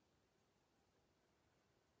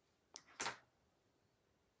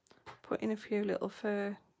 Putting a few little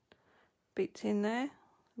fur bits in there,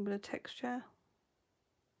 a bit of texture.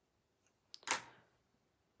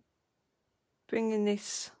 Bringing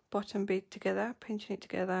this bottom bit together, pinching it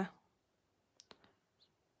together.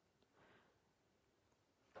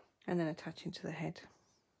 And then attaching to the head.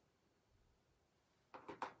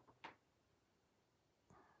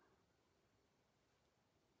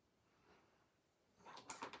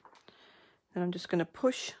 Then I'm just going to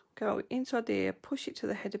push, go inside the ear, push it to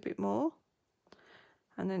the head a bit more,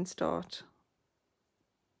 and then start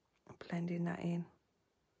blending that in.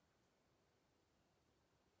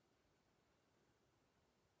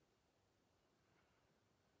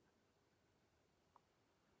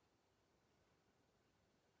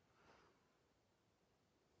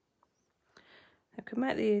 I can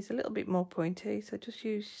make the ears a little bit more pointy, so just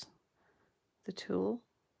use the tool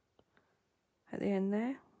at the end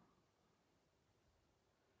there.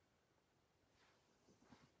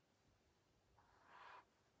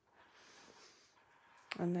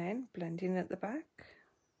 And then blending at the back.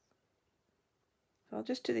 So I'll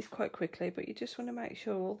just do this quite quickly, but you just want to make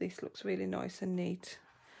sure all this looks really nice and neat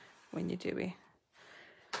when you do it.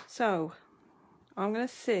 So I'm going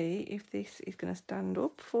to see if this is going to stand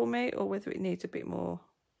up for me or whether it needs a bit more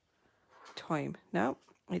time. No,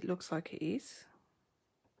 it looks like it is.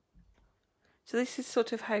 So this is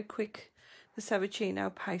sort of how quick the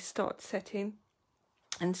Saraceno paste starts setting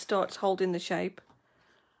and starts holding the shape.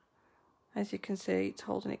 As you can see, it's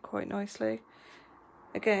holding it quite nicely.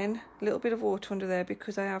 Again, a little bit of water under there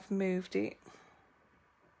because I have moved it.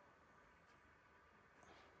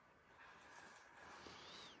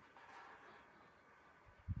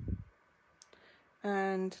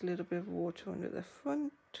 And a little bit of water under the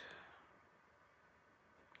front.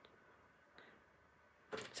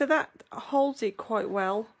 So that holds it quite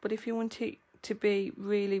well, but if you want it to be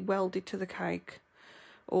really welded to the cake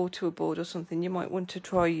or to a board or something, you might want to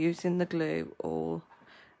try using the glue or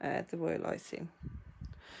the royal icing.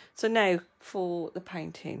 So now for the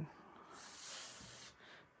painting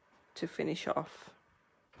to finish off.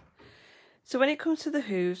 So when it comes to the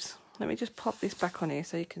hooves, let me just pop this back on here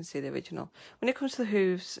so you can see the original. When it comes to the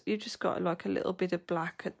hooves, you've just got like a little bit of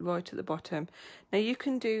black right at the bottom. Now you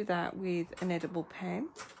can do that with an edible pen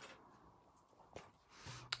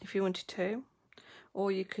if you wanted to,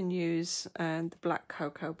 or you can use the black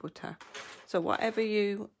cocoa butter. So whatever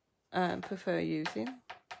you prefer using.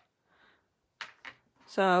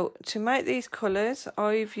 So to make these colours,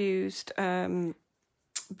 I've used brown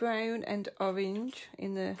and orange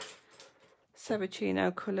in the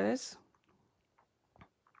Saraceno colours.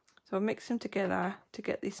 So I'll mix them together to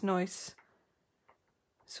get this nice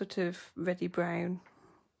sort of reddy brown.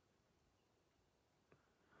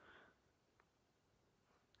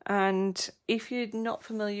 And if you're not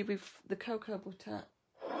familiar with the cocoa butter,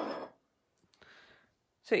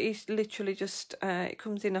 so it's literally just, it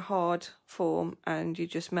comes in a hard form and you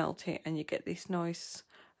just melt it and you get this nice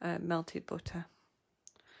melted butter.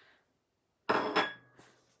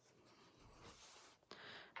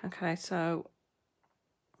 Okay, so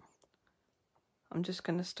I'm just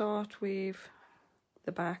going to start with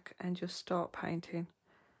the back and just start painting.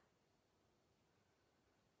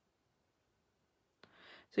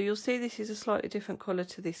 So you'll see this is a slightly different colour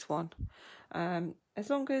to this one. As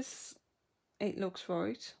long as it looks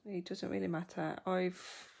right, it doesn't really matter. I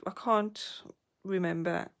can't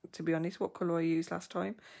remember, to be honest, what colour I used last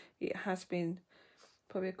time. It has been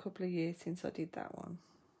probably a couple of years since I did that one.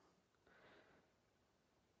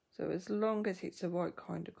 So as long as it's the right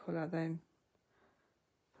kind of colour, then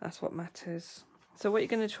that's what matters. So what you're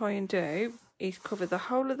going to try and do is cover the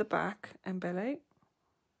whole of the back and belly.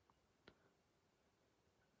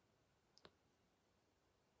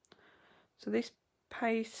 So this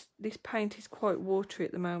paint is quite watery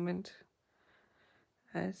at the moment.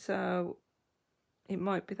 So it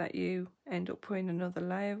might be that you end up putting another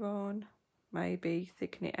layer on, maybe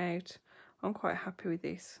thicken it out. I'm quite happy with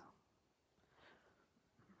this.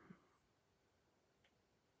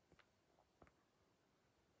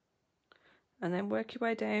 And then work your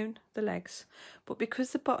way down the legs. But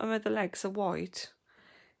because the bottom of the legs are white,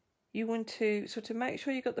 you want to sort of make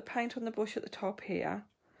sure you got the paint on the brush at the top here.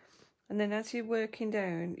 And then as you're working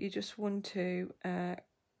down, you just want to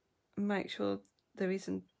make sure there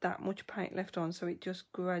isn't that much paint left on, so it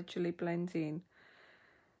just gradually blends in.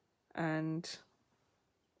 And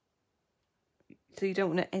so you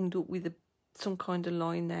don't want to end up with some kind of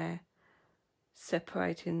line there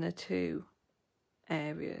separating the two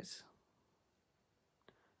areas.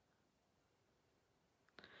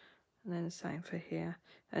 And then the same for here.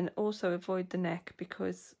 And also avoid the neck,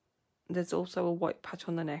 because there's also a white patch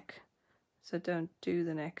on the neck. So don't do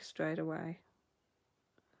the neck straight away.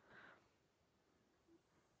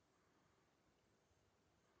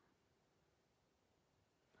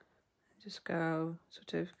 Just go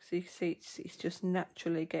sort of, so you can see it's just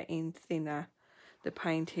naturally getting thinner, the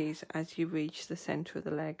paint is, as you reach the centre of the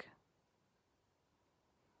leg.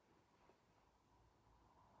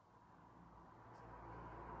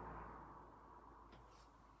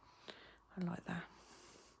 I like that.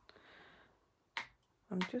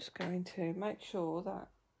 I'm just going to make sure that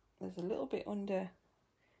there's a little bit under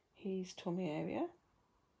his tummy area.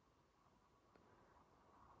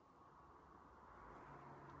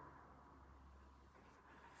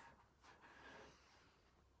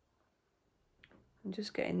 I'm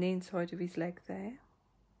just getting the inside of his leg there.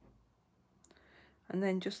 And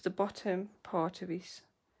then just the bottom part of his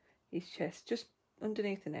chest, just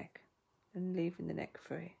underneath the neck, and leaving the neck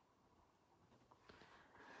free.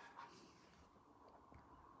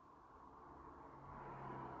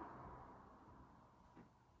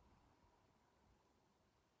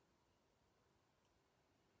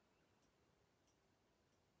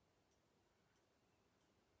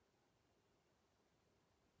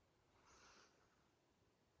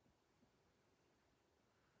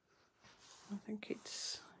 I think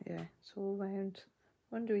it's, yeah, it's all round,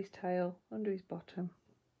 under his tail, under his bottom.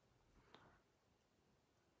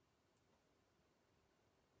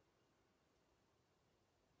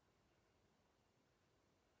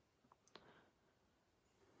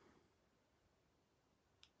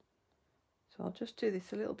 So I'll just do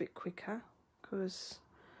this a little bit quicker, because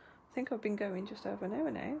I think I've been going just over an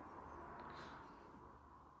hour now.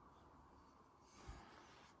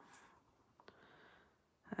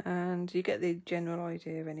 And you get the general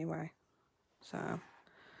idea anyway. So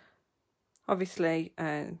obviously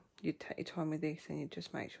you take your time with this and you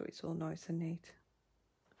just make sure it's all nice and neat.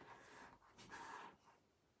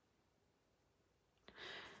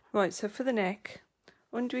 Right, so for the neck,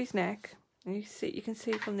 under his neck, and you can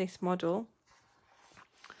see from this model,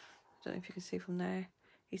 I don't know if you can see from there,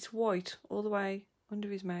 it's white all the way under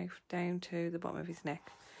his mouth down to the bottom of his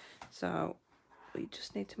neck. So we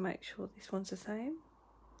just need to make sure this one's the same.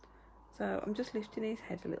 So I'm just lifting his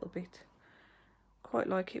head a little bit. Quite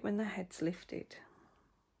like it when the head's lifted.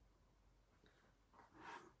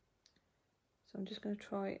 So I'm just going to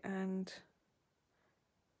try and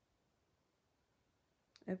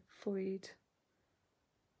avoid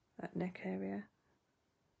that neck area.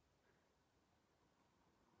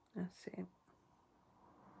 That's it.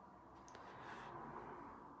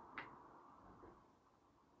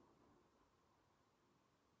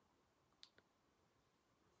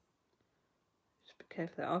 Just be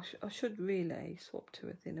careful. I should really swap to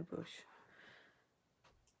a thinner brush.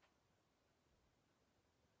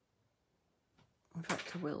 In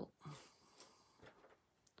fact, I will.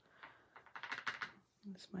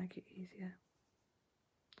 Let's make it easier.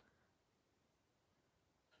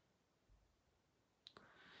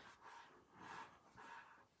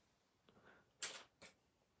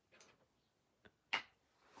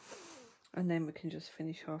 And then we can just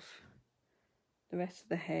finish off the rest of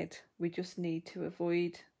the head. We just need to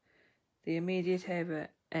avoid the immediate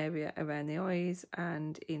area around the eyes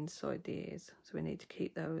and inside the ears, so we need to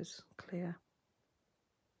keep those clear.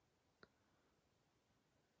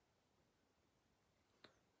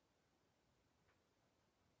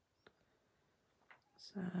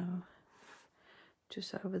 So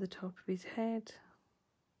just over the top of his head.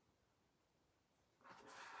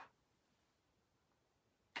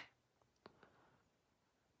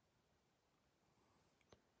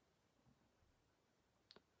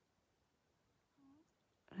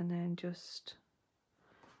 And then just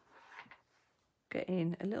get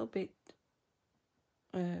in a little bit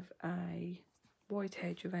of a white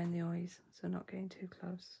edge around the eyes, so not getting too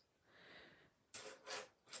close.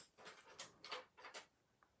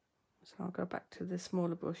 So I'll go back to the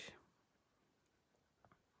smaller brush.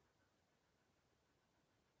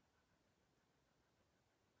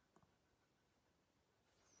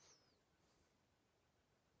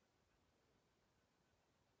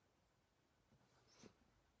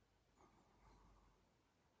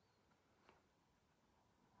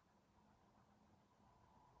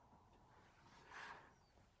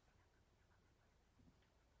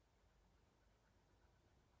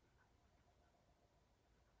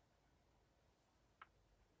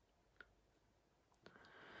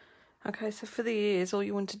 Okay, so for the ears, all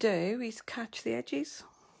you want to do is catch the edges.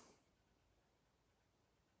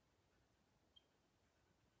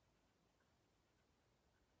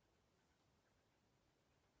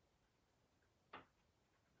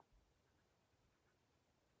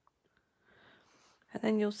 And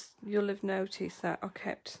then you'll have noticed that I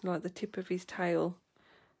kept like the tip of his tail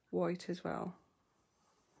white as well.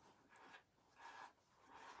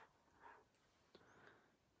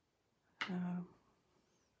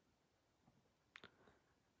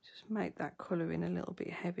 Just make that colouring a little bit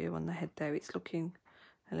heavier on the head there. It's looking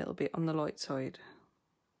a little bit on the light side.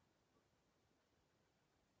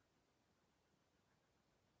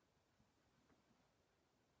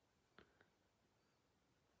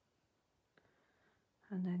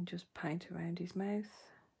 And then just paint around his mouth.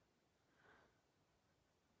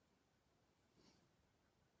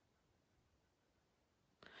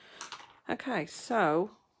 Okay,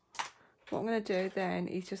 so what I'm going to do then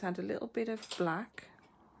is just add a little bit of black.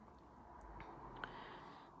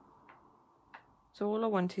 So all I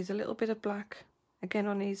want is a little bit of black, again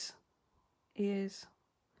on his ears,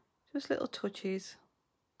 just little touches,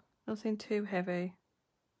 nothing too heavy.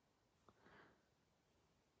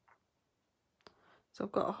 So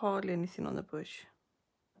I've got hardly anything on the brush.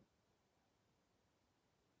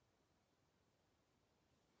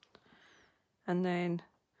 And then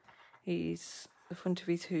the front of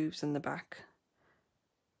his hooves and the back.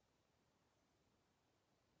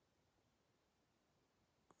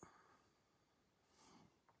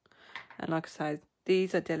 And like I said,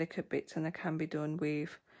 these are delicate bits and they can be done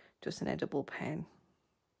with just an edible pen,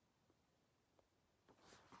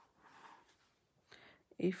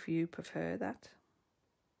 if you prefer that.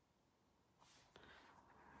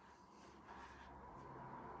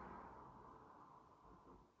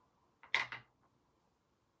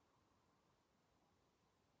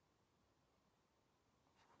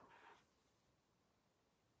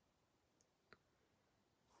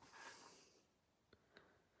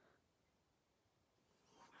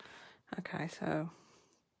 Okay, so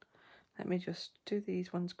let me just do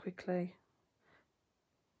these ones quickly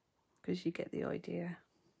because you get the idea.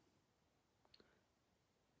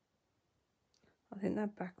 I think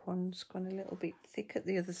that back one's gone a little bit thick at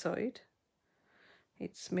the other side.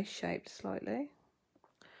 It's misshaped slightly.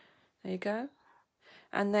 There you go.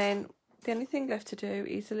 And then the only thing left to do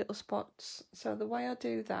is the little spots. So the way I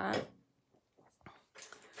do that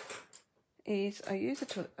is I use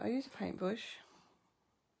a paintbrush,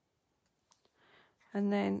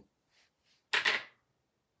 and then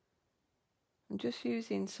I'm just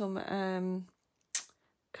using some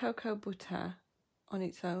cocoa butter on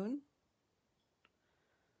its own.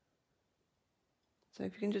 So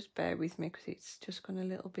if you can just bear with me because it's just gone a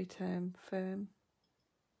little bit firm.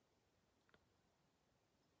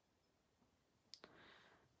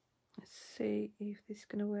 Let's see if this is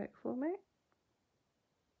going to work for me.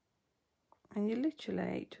 And you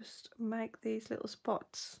literally just make these little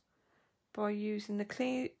spots by using the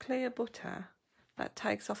clear butter that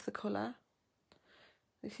takes off the colour.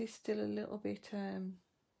 This is still a little bit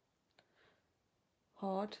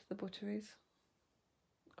hard, the butter is.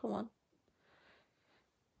 Come on.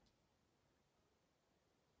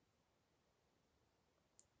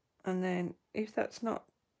 And then if that's not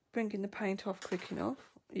bringing the paint off quick enough,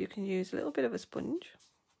 you can use a little bit of a sponge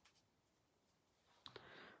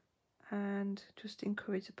and just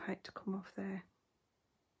encourage the paint to come off there.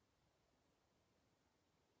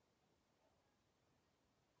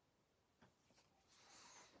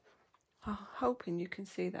 I'm hoping you can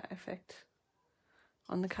see that effect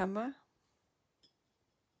on the camera.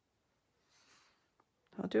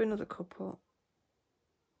 I'll do another couple.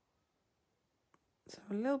 So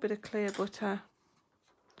a little bit of clear butter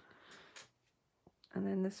and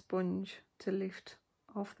then the sponge to lift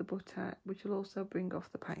off the butter, which will also bring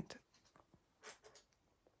off the paint.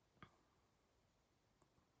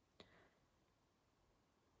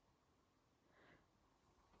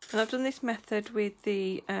 And I've done this method with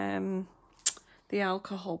the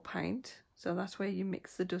alcohol paint, so that's where you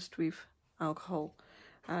mix the dust with alcohol,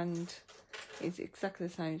 and it's exactly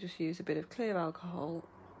the same. Just use a bit of clear alcohol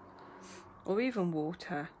or even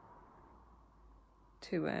water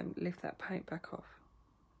to lift that paint back off.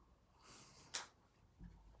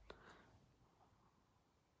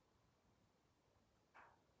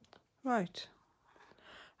 Right,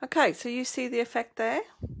 okay, so you see the effect there.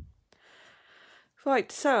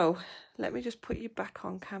 Right, so let me just put you back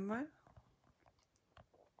on camera.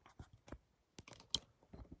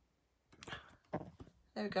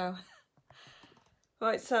 There we go.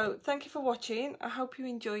 Right, so thank you for watching. I hope you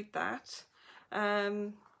enjoyed that.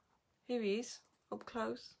 Here he is, up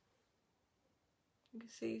close. You can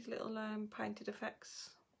see his little painted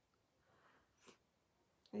effects.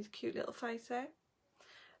 His cute little face there.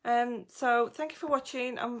 So thank you for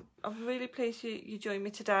watching. I'm really pleased you joined me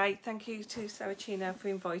today. Thank you to Saracino for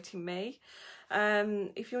inviting me.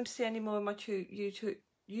 If you want to see any more of my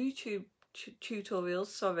YouTube tutorials,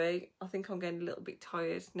 sorry, I think I'm getting a little bit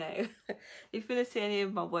tired now. If you want to see any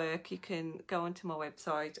of my work, you can go onto my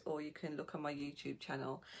website or you can look on my YouTube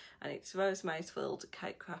channel, and it's Rosie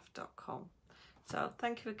Macefield@catecraft.com. So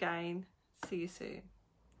thank you again. See you soon.